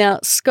 Now,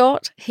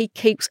 Scott, he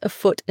keeps a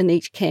foot in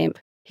each camp.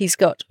 He's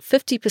got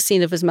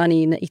 50% of his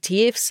money in the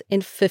ETFs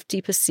and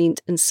 50%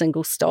 in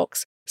single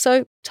stocks.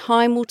 So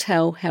time will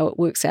tell how it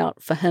works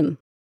out for him.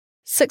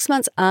 6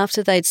 months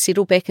after they'd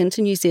settled back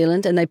into New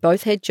Zealand and they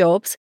both had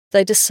jobs,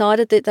 they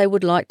decided that they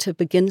would like to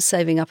begin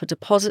saving up a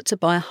deposit to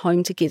buy a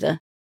home together.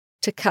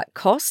 To cut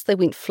costs, they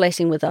went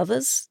flatting with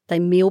others, they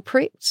meal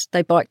prepped,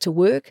 they biked to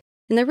work,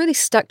 and they really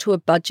stuck to a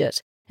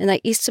budget, and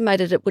they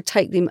estimated it would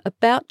take them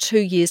about 2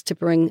 years to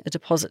bring a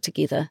deposit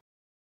together.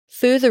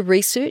 Further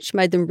research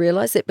made them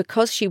realise that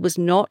because she was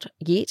not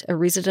yet a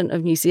resident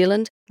of New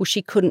Zealand,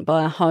 she couldn't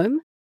buy a home.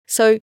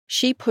 So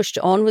she pushed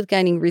on with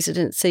gaining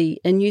residency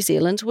in New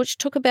Zealand, which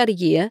took about a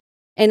year.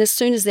 And as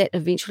soon as that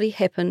eventually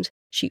happened,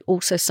 she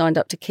also signed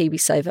up to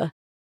KiwiSaver.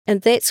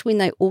 And that's when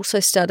they also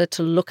started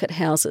to look at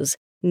houses,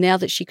 now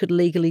that she could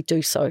legally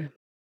do so.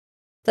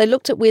 They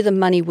looked at where the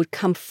money would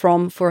come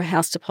from for a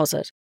house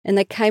deposit, and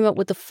they came up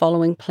with the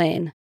following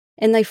plan.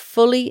 And they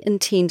fully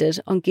intended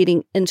on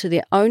getting into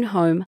their own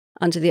home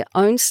under their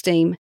own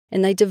steam,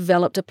 and they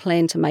developed a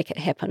plan to make it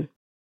happen.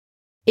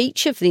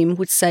 Each of them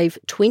would save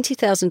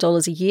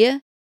 $20,000 a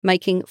year,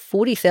 making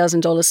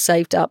 $40,000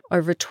 saved up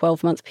over a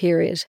 12-month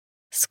period.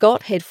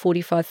 Scott had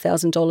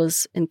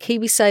 $45,000 in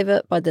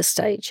KiwiSaver by this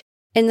stage,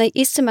 and they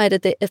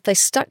estimated that if they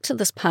stuck to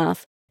this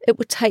path, it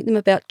would take them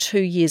about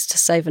 2 years to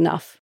save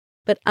enough.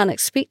 But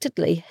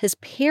unexpectedly, his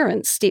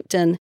parents stepped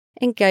in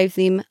and gave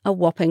them a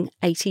whopping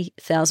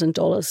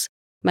 $80,000,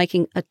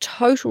 making a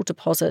total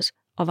deposit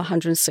of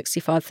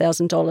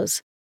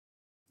 $165,000.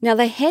 Now,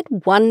 they had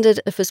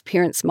wondered if his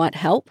parents might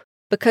help,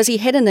 because he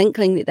had an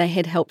inkling that they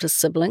had helped his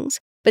siblings,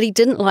 but he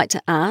didn't like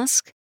to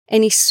ask,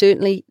 and he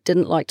certainly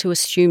didn't like to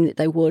assume that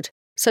they would.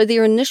 So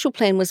their initial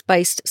plan was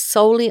based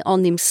solely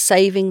on them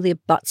saving their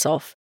butts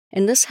off,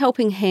 and this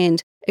helping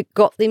hand, it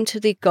got them to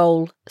their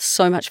goal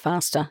so much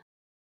faster.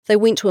 They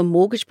went to a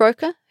mortgage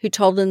broker who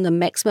told them the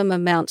maximum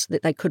amount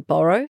that they could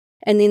borrow,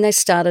 and then they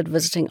started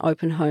visiting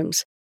open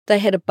homes. They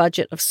had a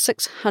budget of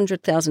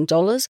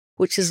 $600,000,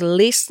 which is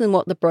less than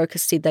what the broker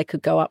said they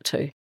could go up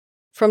to.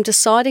 From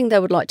deciding they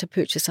would like to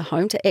purchase a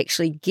home to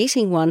actually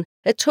getting one,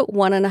 it took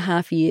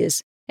 1.5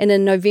 years, and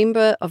in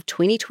November of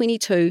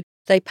 2022,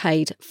 they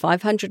paid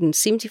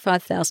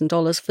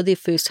 $575,000 for their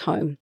first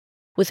home.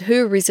 With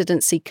her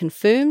residency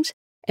confirmed,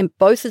 and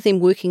both of them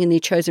working in their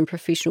chosen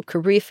professional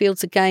career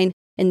fields again,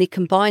 and their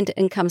combined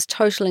incomes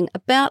totaling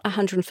about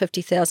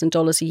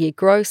 $150,000 a year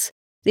gross,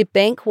 their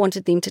bank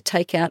wanted them to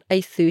take out a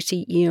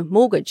 30-year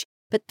mortgage,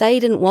 but they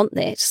didn't want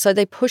that, so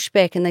they pushed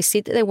back and they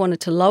said that they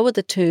wanted to lower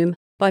the term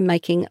by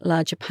making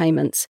larger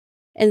payments.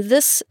 And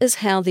this is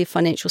how their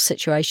financial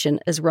situation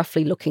is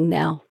roughly looking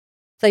now.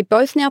 They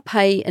both now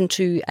pay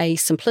into a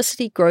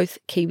Simplicity Growth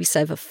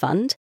KiwiSaver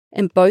fund,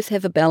 and both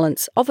have a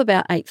balance of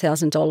about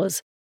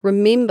 $8,000.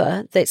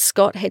 Remember that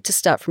Scott had to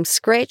start from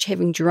scratch,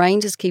 having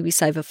drained his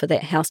KiwiSaver for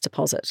that house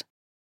deposit.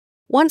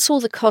 Once all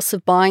the costs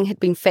of buying had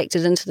been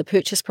factored into the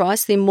purchase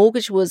price, their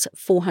mortgage was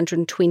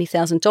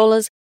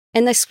 $420,000,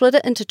 and they split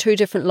it into 2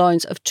 different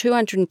loans of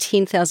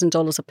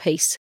 $210,000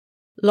 apiece.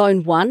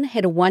 Loan 1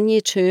 had a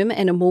 1-year term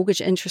and a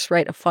mortgage interest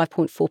rate of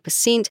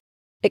 5.4%.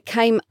 It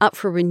came up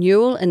for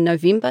renewal in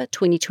November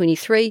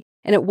 2023,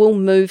 and it will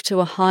move to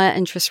a higher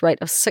interest rate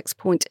of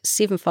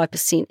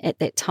 6.75% at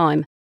that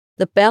time.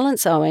 The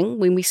balance owing,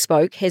 when we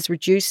spoke, has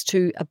reduced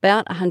to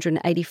about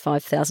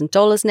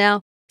 $185,000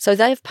 now, so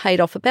they have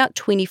paid off about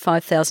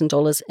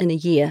 $25,000 in a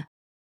year.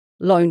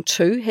 Loan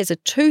 2 has a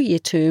 2-year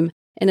term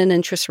and an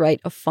interest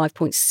rate of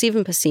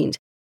 5.7%.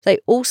 They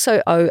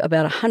also owe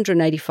about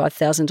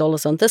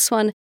 $185,000 on this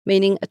one,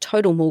 meaning a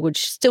total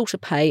mortgage still to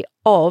pay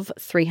of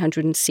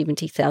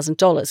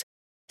 $370,000.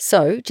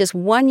 So, just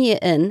 1 year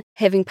in,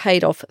 having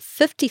paid off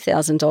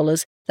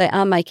 $50,000, they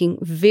are making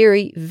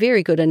very,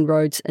 very good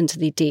inroads into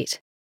their debt.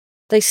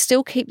 They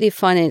still keep their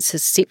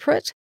finances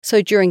separate,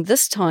 so during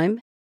this time,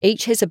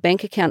 each has a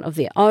bank account of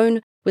their own,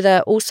 where they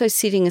are also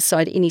setting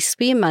aside any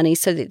spare money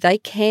so that they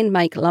can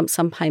make lump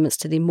sum payments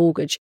to their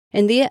mortgage,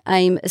 and their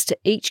aim is to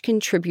each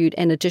contribute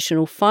an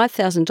additional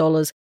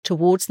 $5,000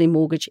 towards their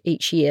mortgage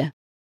each year.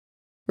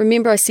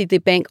 Remember I said their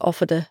bank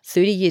offered a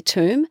 30-year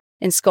term,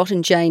 and Scott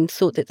and Jane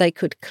thought that they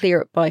could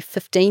clear it by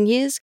 15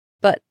 years,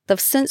 but they've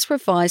since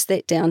revised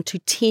that down to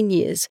 10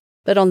 years.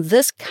 But on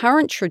this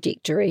current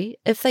trajectory,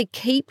 if they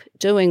keep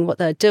doing what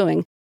they're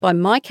doing, by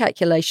my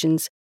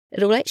calculations,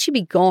 it'll actually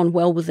be gone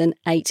well within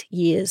 8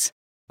 years.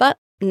 But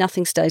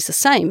nothing stays the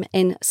same,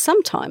 and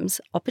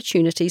sometimes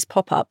opportunities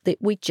pop up that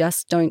we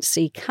just don't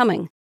see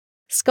coming.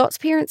 Scott's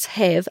parents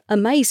have,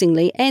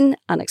 amazingly and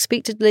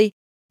unexpectedly,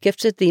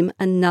 gifted them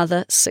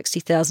another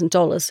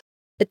 $60,000.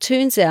 It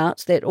turns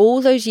out that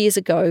all those years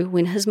ago,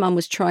 when his mum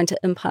was trying to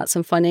impart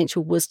some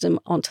financial wisdom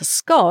onto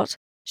Scott,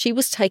 she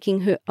was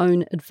taking her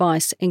own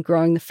advice and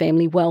growing the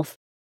family wealth,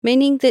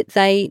 meaning that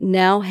they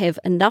now have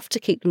enough to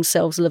keep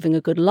themselves living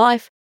a good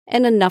life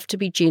and enough to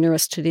be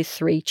generous to their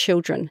 3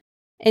 children.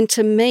 And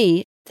to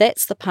me,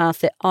 that's the path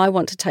that I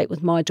want to take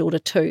with my daughter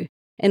too.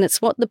 And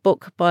it's what the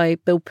book by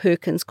Bill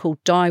Perkins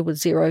called Die with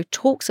Zero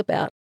talks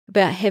about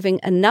having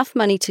enough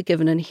money to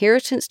give an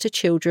inheritance to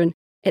children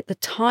at the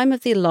time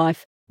of their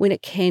life when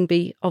it can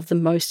be of the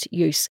most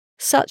use,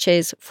 such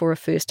as for a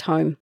first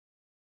home.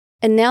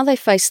 And now they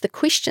face the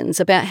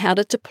questions about how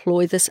to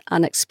deploy this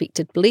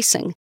unexpected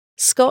blessing.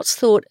 Scott's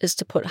thought is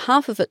to put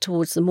half of it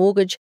towards the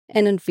mortgage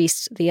and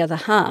invest the other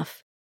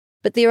half.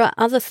 But there are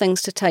other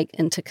things to take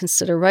into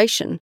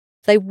consideration.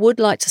 They would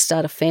like to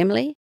start a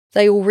family.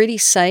 They already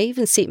save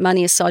and set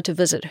money aside to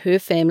visit her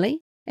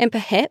family. And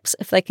perhaps,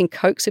 if they can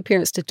coax her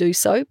parents to do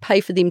so, pay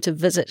for them to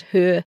visit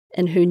her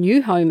in her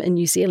new home in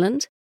New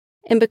Zealand.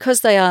 And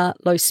because they are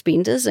low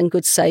spenders and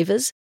good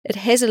savers, it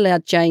has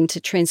allowed Jane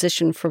to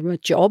transition from a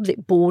job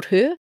that bored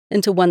her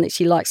into one that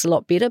she likes a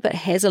lot better but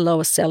has a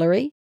lower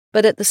salary.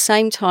 But at the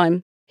same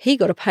time, he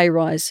got a pay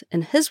rise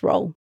in his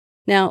role.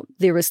 Now,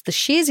 there is the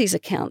Sharesies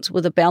account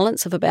with a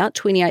balance of about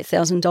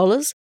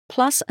 $28,000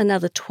 plus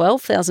another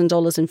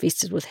 $12,000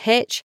 invested with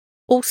Hatch.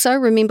 Also,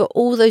 remember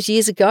all those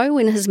years ago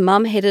when his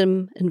mum had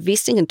him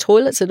investing in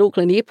toilets at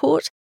Auckland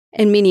Airport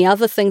and many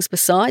other things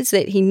besides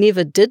that he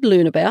never did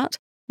learn about?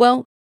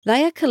 Well,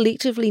 they are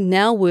collectively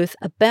now worth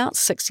about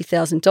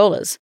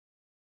 $60,000.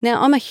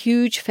 Now, I'm a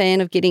huge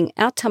fan of getting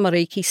our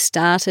tamariki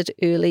started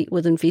early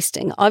with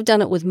investing. I've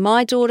done it with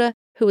my daughter,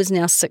 who is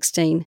now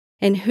 16,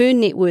 and her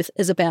net worth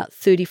is about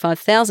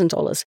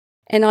 $35,000.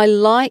 And I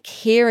like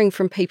hearing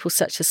from people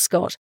such as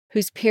Scott,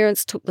 whose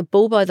parents took the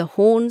bull by the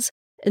horns,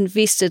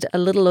 invested a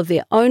little of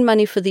their own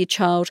money for their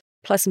child,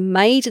 plus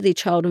made their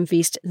child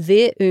invest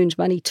their earned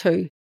money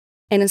too.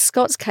 And in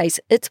Scott's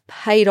case, it's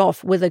paid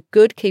off with a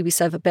good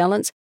KiwiSaver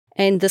balance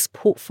and this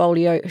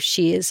portfolio of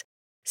shares.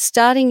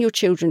 Starting your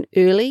children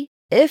early,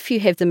 if you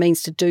have the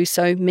means to do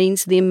so,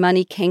 means their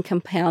money can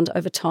compound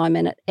over time,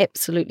 and it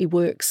absolutely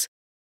works.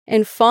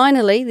 And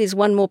finally, there's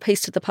one more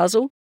piece to the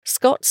puzzle.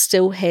 Scott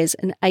still has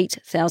an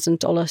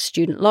 $8,000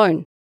 student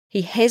loan.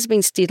 He has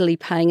been steadily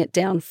paying it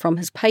down from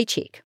his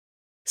paycheck.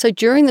 So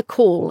during the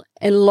call,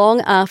 and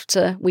long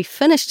after we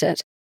finished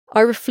it,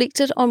 I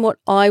reflected on what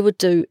I would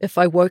do if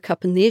I woke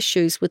up in their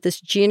shoes with this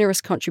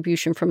generous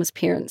contribution from his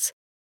parents.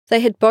 They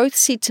had both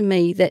said to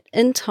me that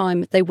in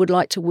time they would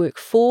like to work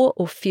 4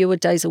 or fewer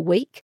days a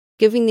week,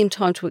 giving them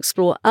time to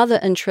explore other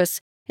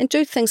interests and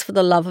do things for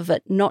the love of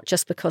it, not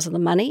just because of the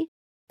money.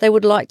 They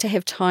would like to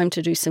have time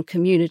to do some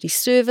community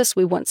service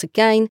where, once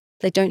again,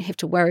 they don't have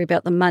to worry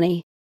about the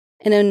money.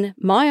 And in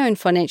my own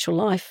financial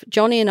life,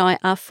 Johnny and I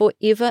are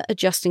forever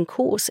adjusting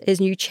course as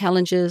new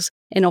challenges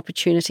and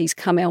opportunities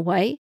come our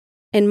way.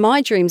 And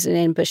my dreams and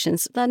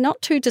ambitions, they're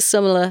not too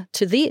dissimilar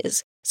to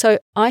theirs. So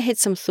I had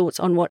some thoughts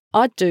on what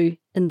I'd do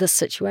in this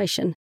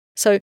situation.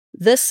 So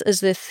this is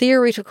the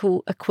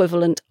theoretical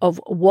equivalent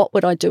of what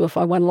would I do if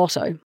I won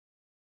lotto.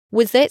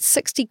 With that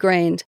 60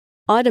 grand,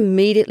 I'd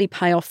immediately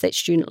pay off that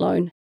student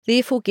loan,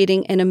 therefore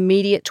getting an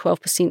immediate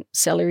 12%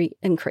 salary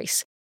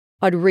increase.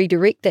 I'd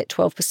redirect that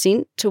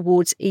 12%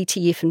 towards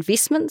ETF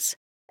investments,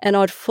 and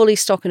I'd fully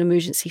stock an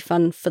emergency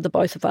fund for the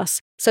both of us,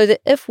 so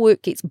that if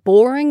work gets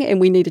boring and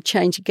we need a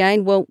change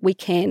again, well, we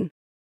can.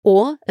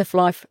 Or if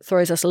life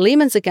throws us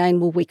lemons again,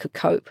 well, we could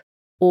cope.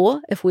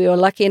 Or if we are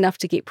lucky enough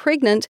to get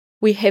pregnant,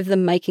 we have the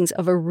makings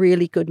of a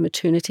really good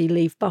maternity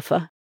leave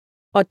buffer.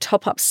 I'd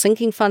top up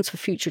sinking funds for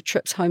future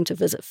trips home to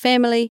visit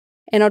family,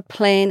 and I'd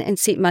plan and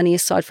set money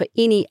aside for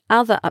any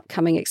other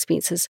upcoming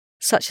expenses,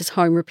 such as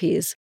home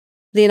repairs.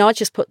 Then I'd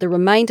just put the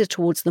remainder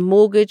towards the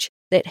mortgage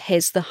that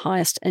has the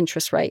highest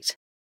interest rate.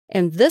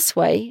 And this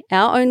way,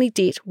 our only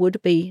debt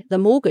would be the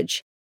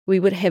mortgage. We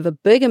would have a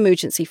big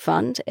emergency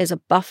fund as a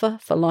buffer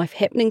for life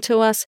happening to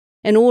us,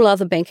 and all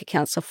other bank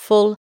accounts are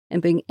full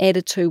and being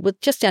added to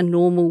with just our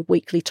normal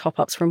weekly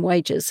top-ups from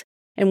wages.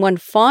 And one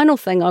final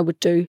thing I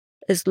would do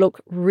is look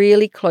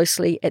really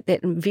closely at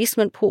that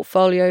investment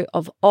portfolio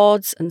of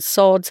odds and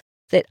sods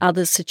that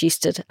others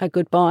suggested are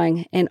good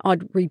buying, and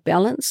I'd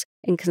rebalance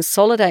and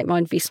consolidate my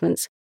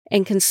investments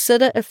and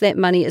consider if that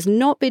money is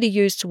not better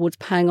used towards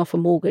paying off a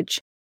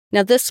mortgage.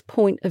 Now, this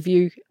point of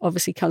view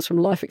obviously comes from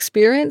life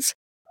experience.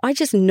 I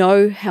just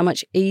know how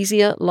much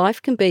easier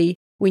life can be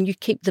when you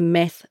keep the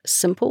math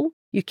simple,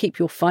 you keep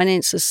your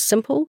finances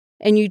simple,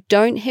 and you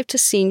don't have to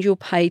send your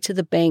pay to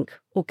the bank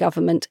or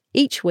government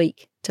each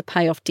week to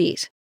pay off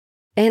debt.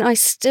 And I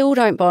still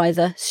don't buy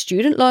the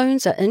student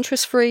loans are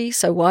interest-free,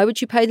 so why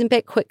would you pay them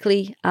back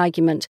quickly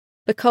argument,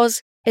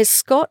 because as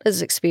Scott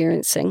is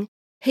experiencing,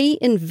 he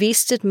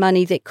invested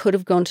money that could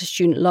have gone to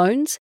student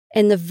loans,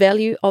 and the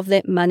value of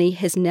that money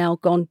has now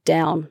gone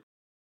down.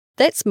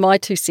 That's my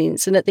 2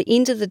 cents, and at the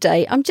end of the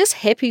day, I'm just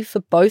happy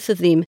for both of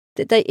them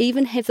that they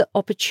even have the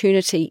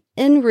opportunity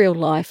in real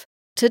life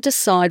to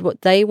decide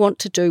what they want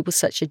to do with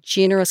such a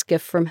generous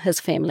gift from his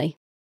family.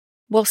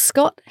 While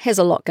Scott has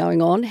a lot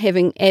going on,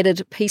 having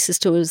added pieces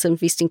to his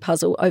investing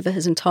puzzle over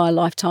his entire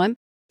lifetime,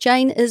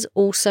 Jane is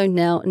also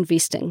now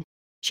investing.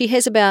 She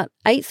has about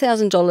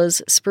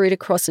 $8,000 spread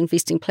across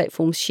investing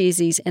platforms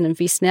Sharesies and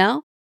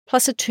InvestNow,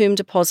 plus a term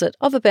deposit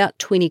of about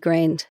 20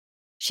 grand.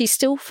 She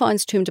still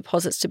finds term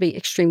deposits to be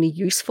extremely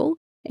useful,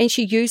 and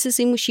she uses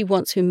them when she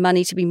wants her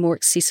money to be more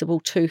accessible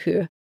to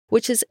her,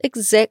 which is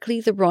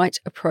exactly the right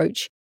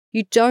approach.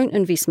 You don't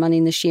invest money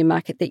in the share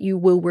market that you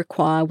will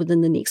require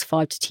within the next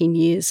 5 to 10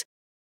 years.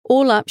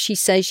 All up, she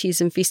says she is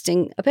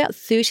investing about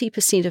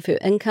 30% of her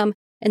income,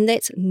 and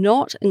that's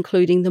not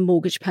including the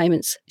mortgage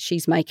payments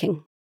she's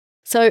making.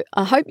 So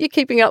I hope you're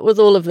keeping up with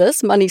all of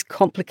this. Money's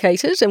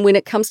complicated, and when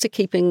it comes to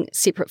keeping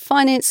separate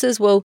finances,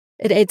 well,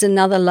 it adds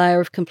another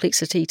layer of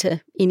complexity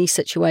to any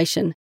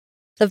situation.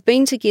 They've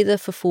been together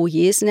for 4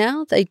 years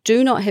now. They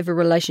do not have a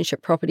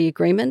relationship property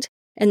agreement,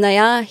 and they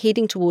are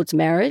heading towards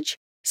marriage.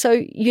 So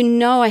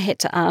I had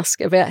to ask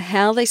about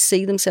how they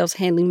see themselves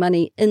handling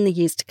money in the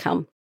years to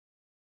come.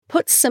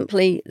 Put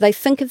simply, they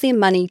think of their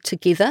money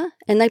together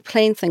and they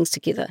plan things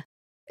together.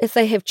 If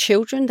they have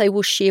children, they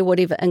will share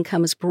whatever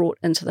income is brought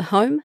into the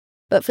home,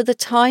 but for the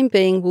time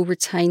being will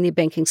retain their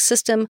banking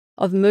system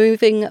of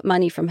moving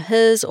money from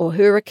his or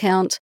her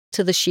account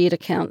to the shared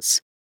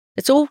accounts.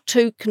 It's all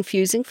too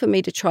confusing for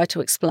me to try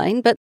to explain,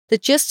 but the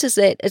gist is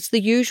that it's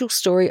the usual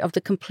story of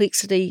the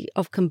complexity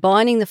of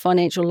combining the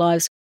financial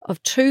lives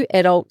of two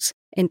adults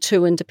and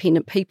two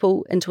independent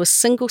people into a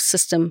single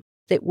system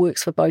that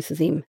works for both of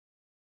them.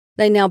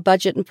 They now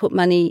budget and put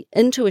money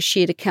into a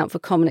shared account for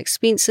common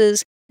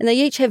expenses, and they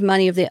each have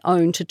money of their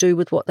own to do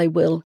with what they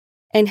will.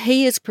 And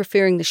he is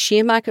preferring the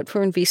share market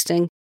for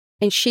investing,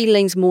 and she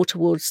leans more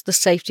towards the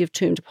safety of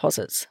term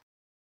deposits.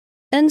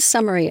 In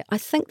summary, I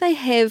think they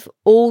have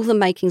all the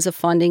makings of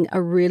finding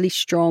a really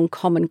strong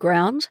common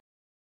ground.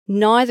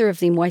 Neither of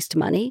them waste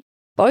money,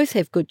 both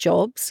have good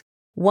jobs.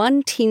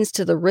 One tends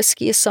to the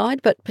riskier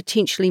side, but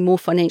potentially more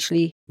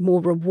financially more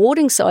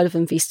rewarding side of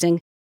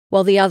investing,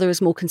 while the other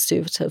is more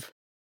conservative.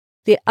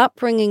 Their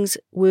upbringings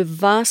were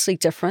vastly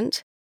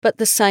different, but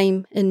the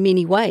same in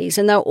many ways,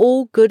 and they're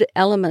all good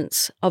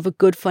elements of a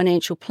good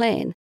financial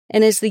plan.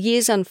 And as the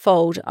years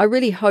unfold, I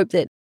really hope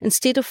that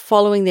instead of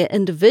following their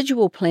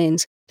individual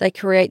plans, they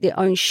create their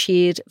own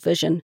shared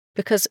vision,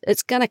 because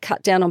it's going to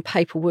cut down on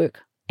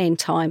paperwork and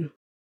time.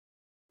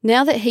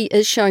 Now that he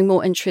is showing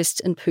more interest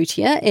in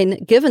Pūtea,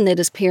 and given that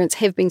his parents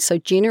have been so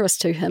generous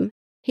to him,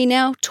 he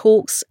now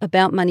talks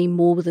about money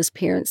more with his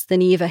parents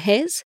than he ever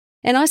has,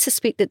 and I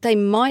suspect that they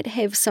might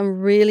have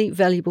some really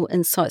valuable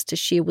insights to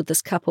share with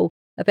this couple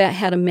about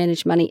how to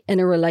manage money in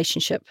a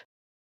relationship.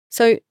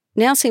 So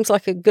now seems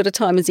like as good a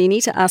time as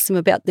any to ask them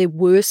about their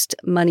worst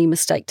money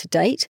mistake to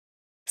date.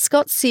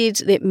 Scott said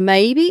that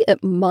maybe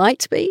it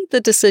might be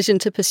the decision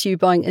to pursue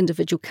buying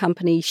individual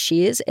company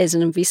shares as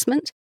an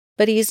investment,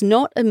 but he is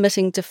not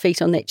admitting defeat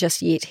on that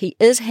just yet. He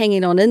is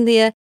hanging on in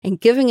there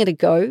and giving it a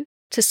go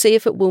to see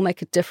if it will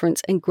make a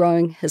difference in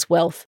growing his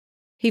wealth.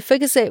 He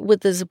figures that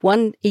with his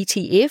one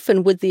ETF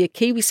and with their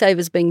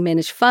KiwiSavers being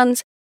managed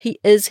funds, he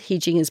is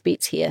hedging his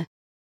bets here.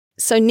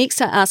 So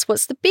next I asked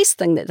what's the best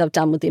thing that they've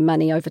done with their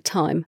money over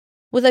time.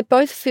 Well, they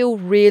both feel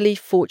really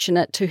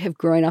fortunate to have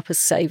grown up as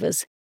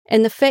savers.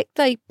 And the fact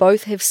they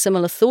both have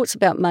similar thoughts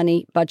about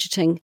money,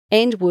 budgeting,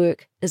 and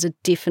work is a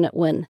definite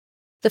win.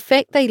 The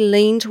fact they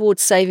lean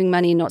towards saving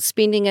money and not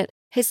spending it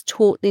has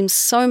taught them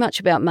so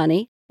much about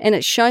money, and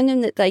it's shown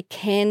them that they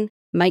can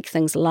make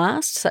things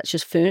last, such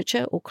as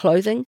furniture or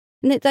clothing,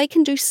 and that they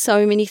can do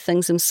so many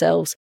things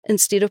themselves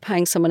instead of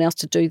paying someone else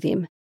to do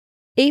them.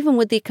 Even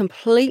with their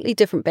completely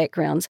different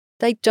backgrounds,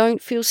 they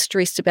don't feel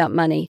stressed about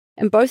money,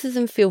 and both of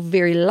them feel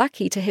very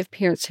lucky to have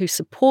parents who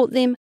support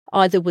them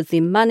either with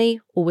their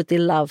money or with their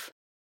love.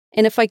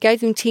 And if I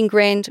gave them 10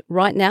 grand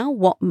right now,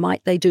 what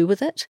might they do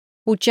with it?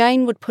 Well,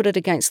 Jane would put it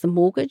against the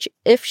mortgage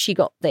if she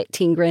got that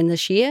 10 grand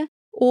this year,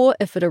 or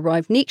if it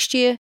arrived next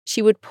year,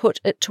 she would put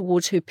it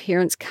towards her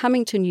parents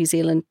coming to New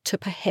Zealand to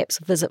perhaps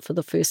visit for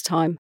the first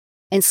time.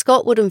 And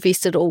Scott would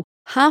invest it all.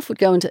 Half would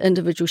go into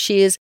individual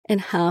shares and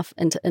half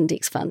into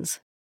index funds.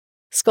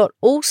 Scott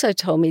also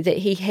told me that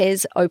he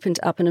has opened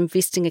up an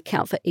investing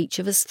account for each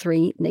of his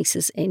 3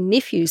 nieces and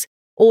nephews,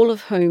 all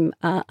of whom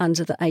are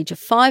under the age of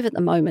 5 at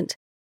the moment.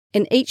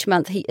 And each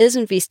month he is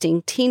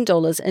investing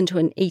 $10 into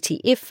an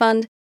ETF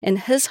fund, and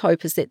his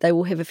hope is that they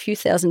will have a few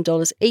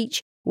 $1,000s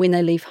each when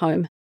they leave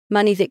home,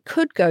 money that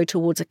could go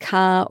towards a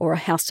car or a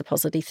house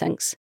deposit, he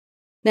thinks.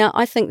 Now,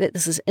 I think that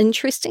this is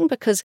interesting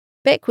because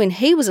back when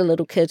he was a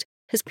little kid,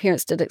 his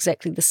parents did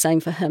exactly the same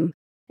for him.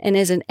 And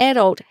as an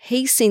adult,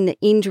 he's seen the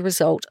end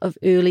result of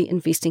early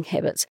investing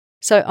habits.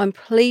 So I'm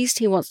pleased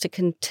he wants to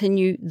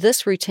continue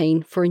this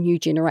routine for a new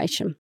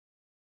generation.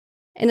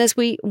 And as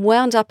we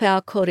wound up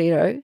our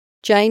kōrero,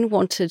 Jane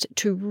wanted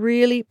to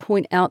really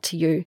point out to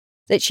you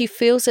that she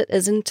feels it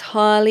is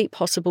entirely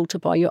possible to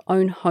buy your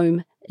own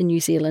home in New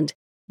Zealand.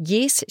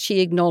 Yes, she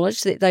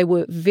acknowledged that they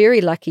were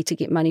very lucky to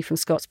get money from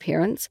Scott's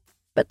parents,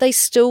 but they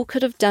still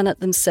could have done it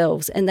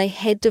themselves, and they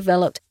had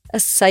developed a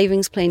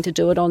savings plan to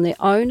do it on their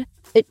own.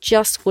 It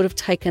just would have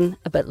taken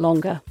a bit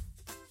longer.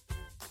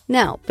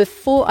 Now,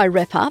 before I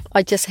wrap up,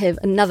 I just have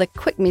another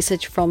quick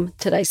message from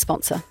today's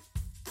sponsor.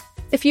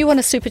 If you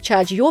want to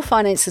supercharge your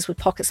finances with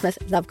PocketSmith,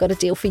 they've got a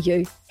deal for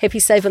you. Happy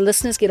Saver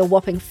listeners get a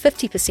whopping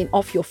 50%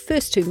 off your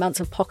first 2 months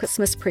of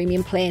PocketSmith's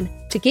premium plan.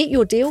 To get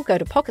your deal, go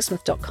to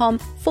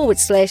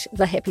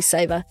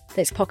pocketsmith.com/thehappysaver.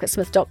 That's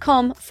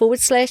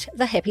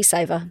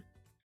pocketsmith.com/thehappysaver.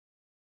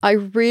 I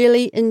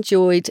really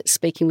enjoyed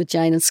speaking with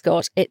Jane and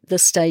Scott at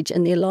this stage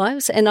in their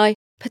lives, and I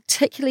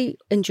particularly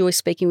enjoy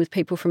speaking with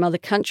people from other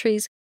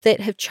countries that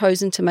have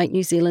chosen to make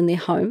New Zealand their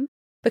home,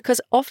 because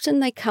often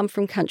they come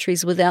from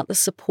countries without the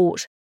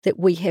support that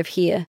we have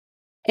here.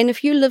 And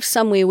if you live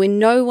somewhere where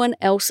no one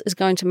else is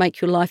going to make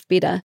your life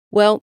better,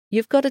 well,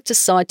 you've got to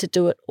decide to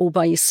do it all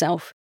by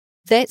yourself.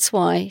 That's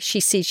why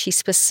she said she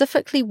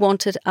specifically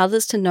wanted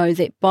others to know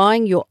that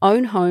buying your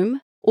own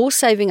home, or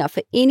saving up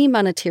for any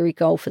monetary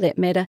goal for that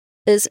matter,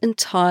 is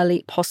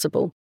entirely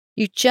possible.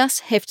 You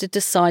just have to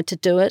decide to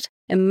do it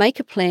and make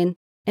a plan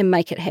and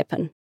make it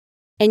happen.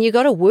 And you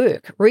got to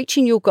work.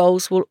 Reaching your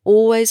goals will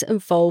always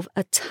involve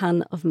a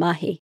ton of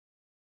mahi.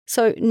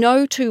 So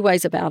no two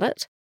ways about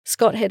it.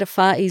 Scott had a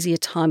far easier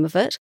time of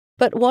it,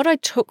 but what I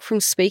took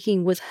from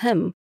speaking with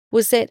him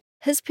was that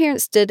his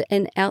parents did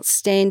an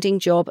outstanding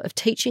job of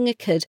teaching a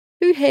kid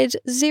who had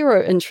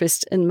zero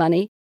interest in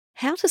money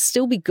how to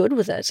still be good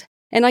with it.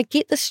 And I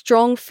get the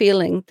strong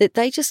feeling that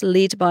they just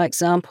led by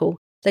example.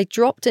 They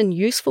dropped in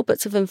useful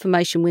bits of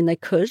information when they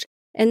could,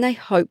 and they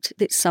hoped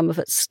that some of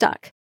it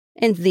stuck.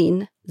 And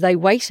then they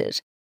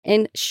waited.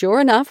 And sure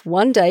enough,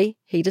 one day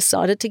he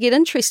decided to get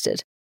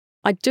interested.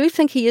 I do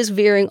think he is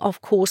veering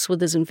off course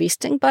with his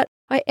investing, but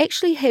I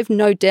actually have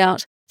no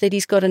doubt that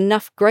he's got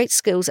enough great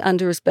skills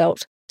under his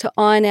belt to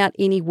iron out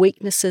any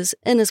weaknesses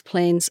in his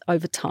plans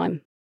over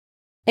time.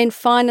 And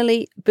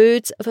finally,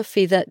 birds of a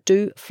feather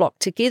do flock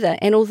together,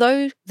 and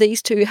although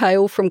these two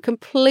hail from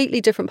completely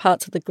different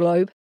parts of the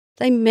globe,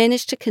 they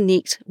manage to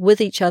connect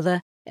with each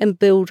other and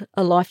build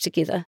a life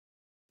together.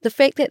 The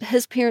fact that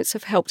his parents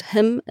have helped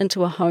him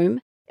into a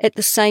home at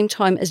the same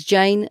time as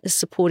Jane is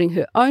supporting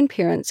her own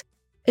parents,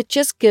 it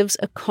just gives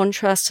a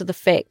contrast to the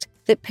fact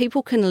that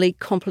people can lead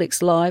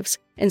complex lives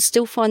and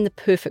still find the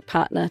perfect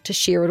partner to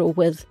share it all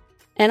with.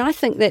 And I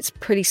think that's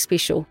pretty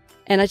special.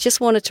 And I just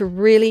wanted to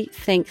really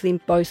thank them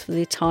both for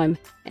their time,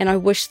 and I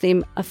wish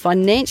them a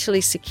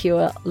financially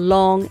secure,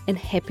 long and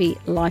happy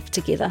life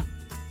together.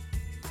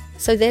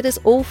 So that is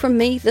all from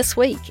me this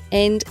week,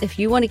 and if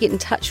you want to get in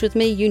touch with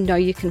me, you know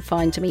you can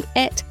find me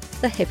at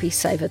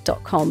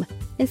thehappysaver.com.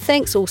 And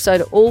thanks also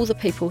to all the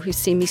people who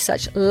send me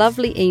such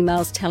lovely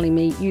emails telling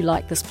me you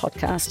like this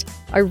podcast.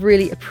 I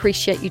really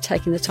appreciate you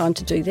taking the time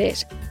to do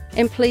that.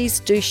 And please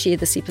do share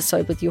this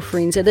episode with your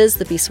friends. It is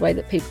the best way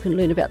that people can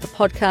learn about the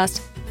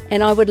podcast.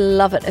 And I would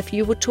love it if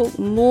you would talk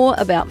more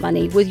about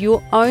money with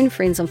your own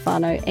friends and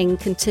whānau and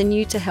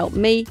continue to help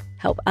me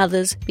help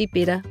others be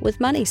better with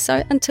money.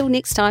 So until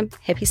next time,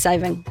 happy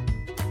saving.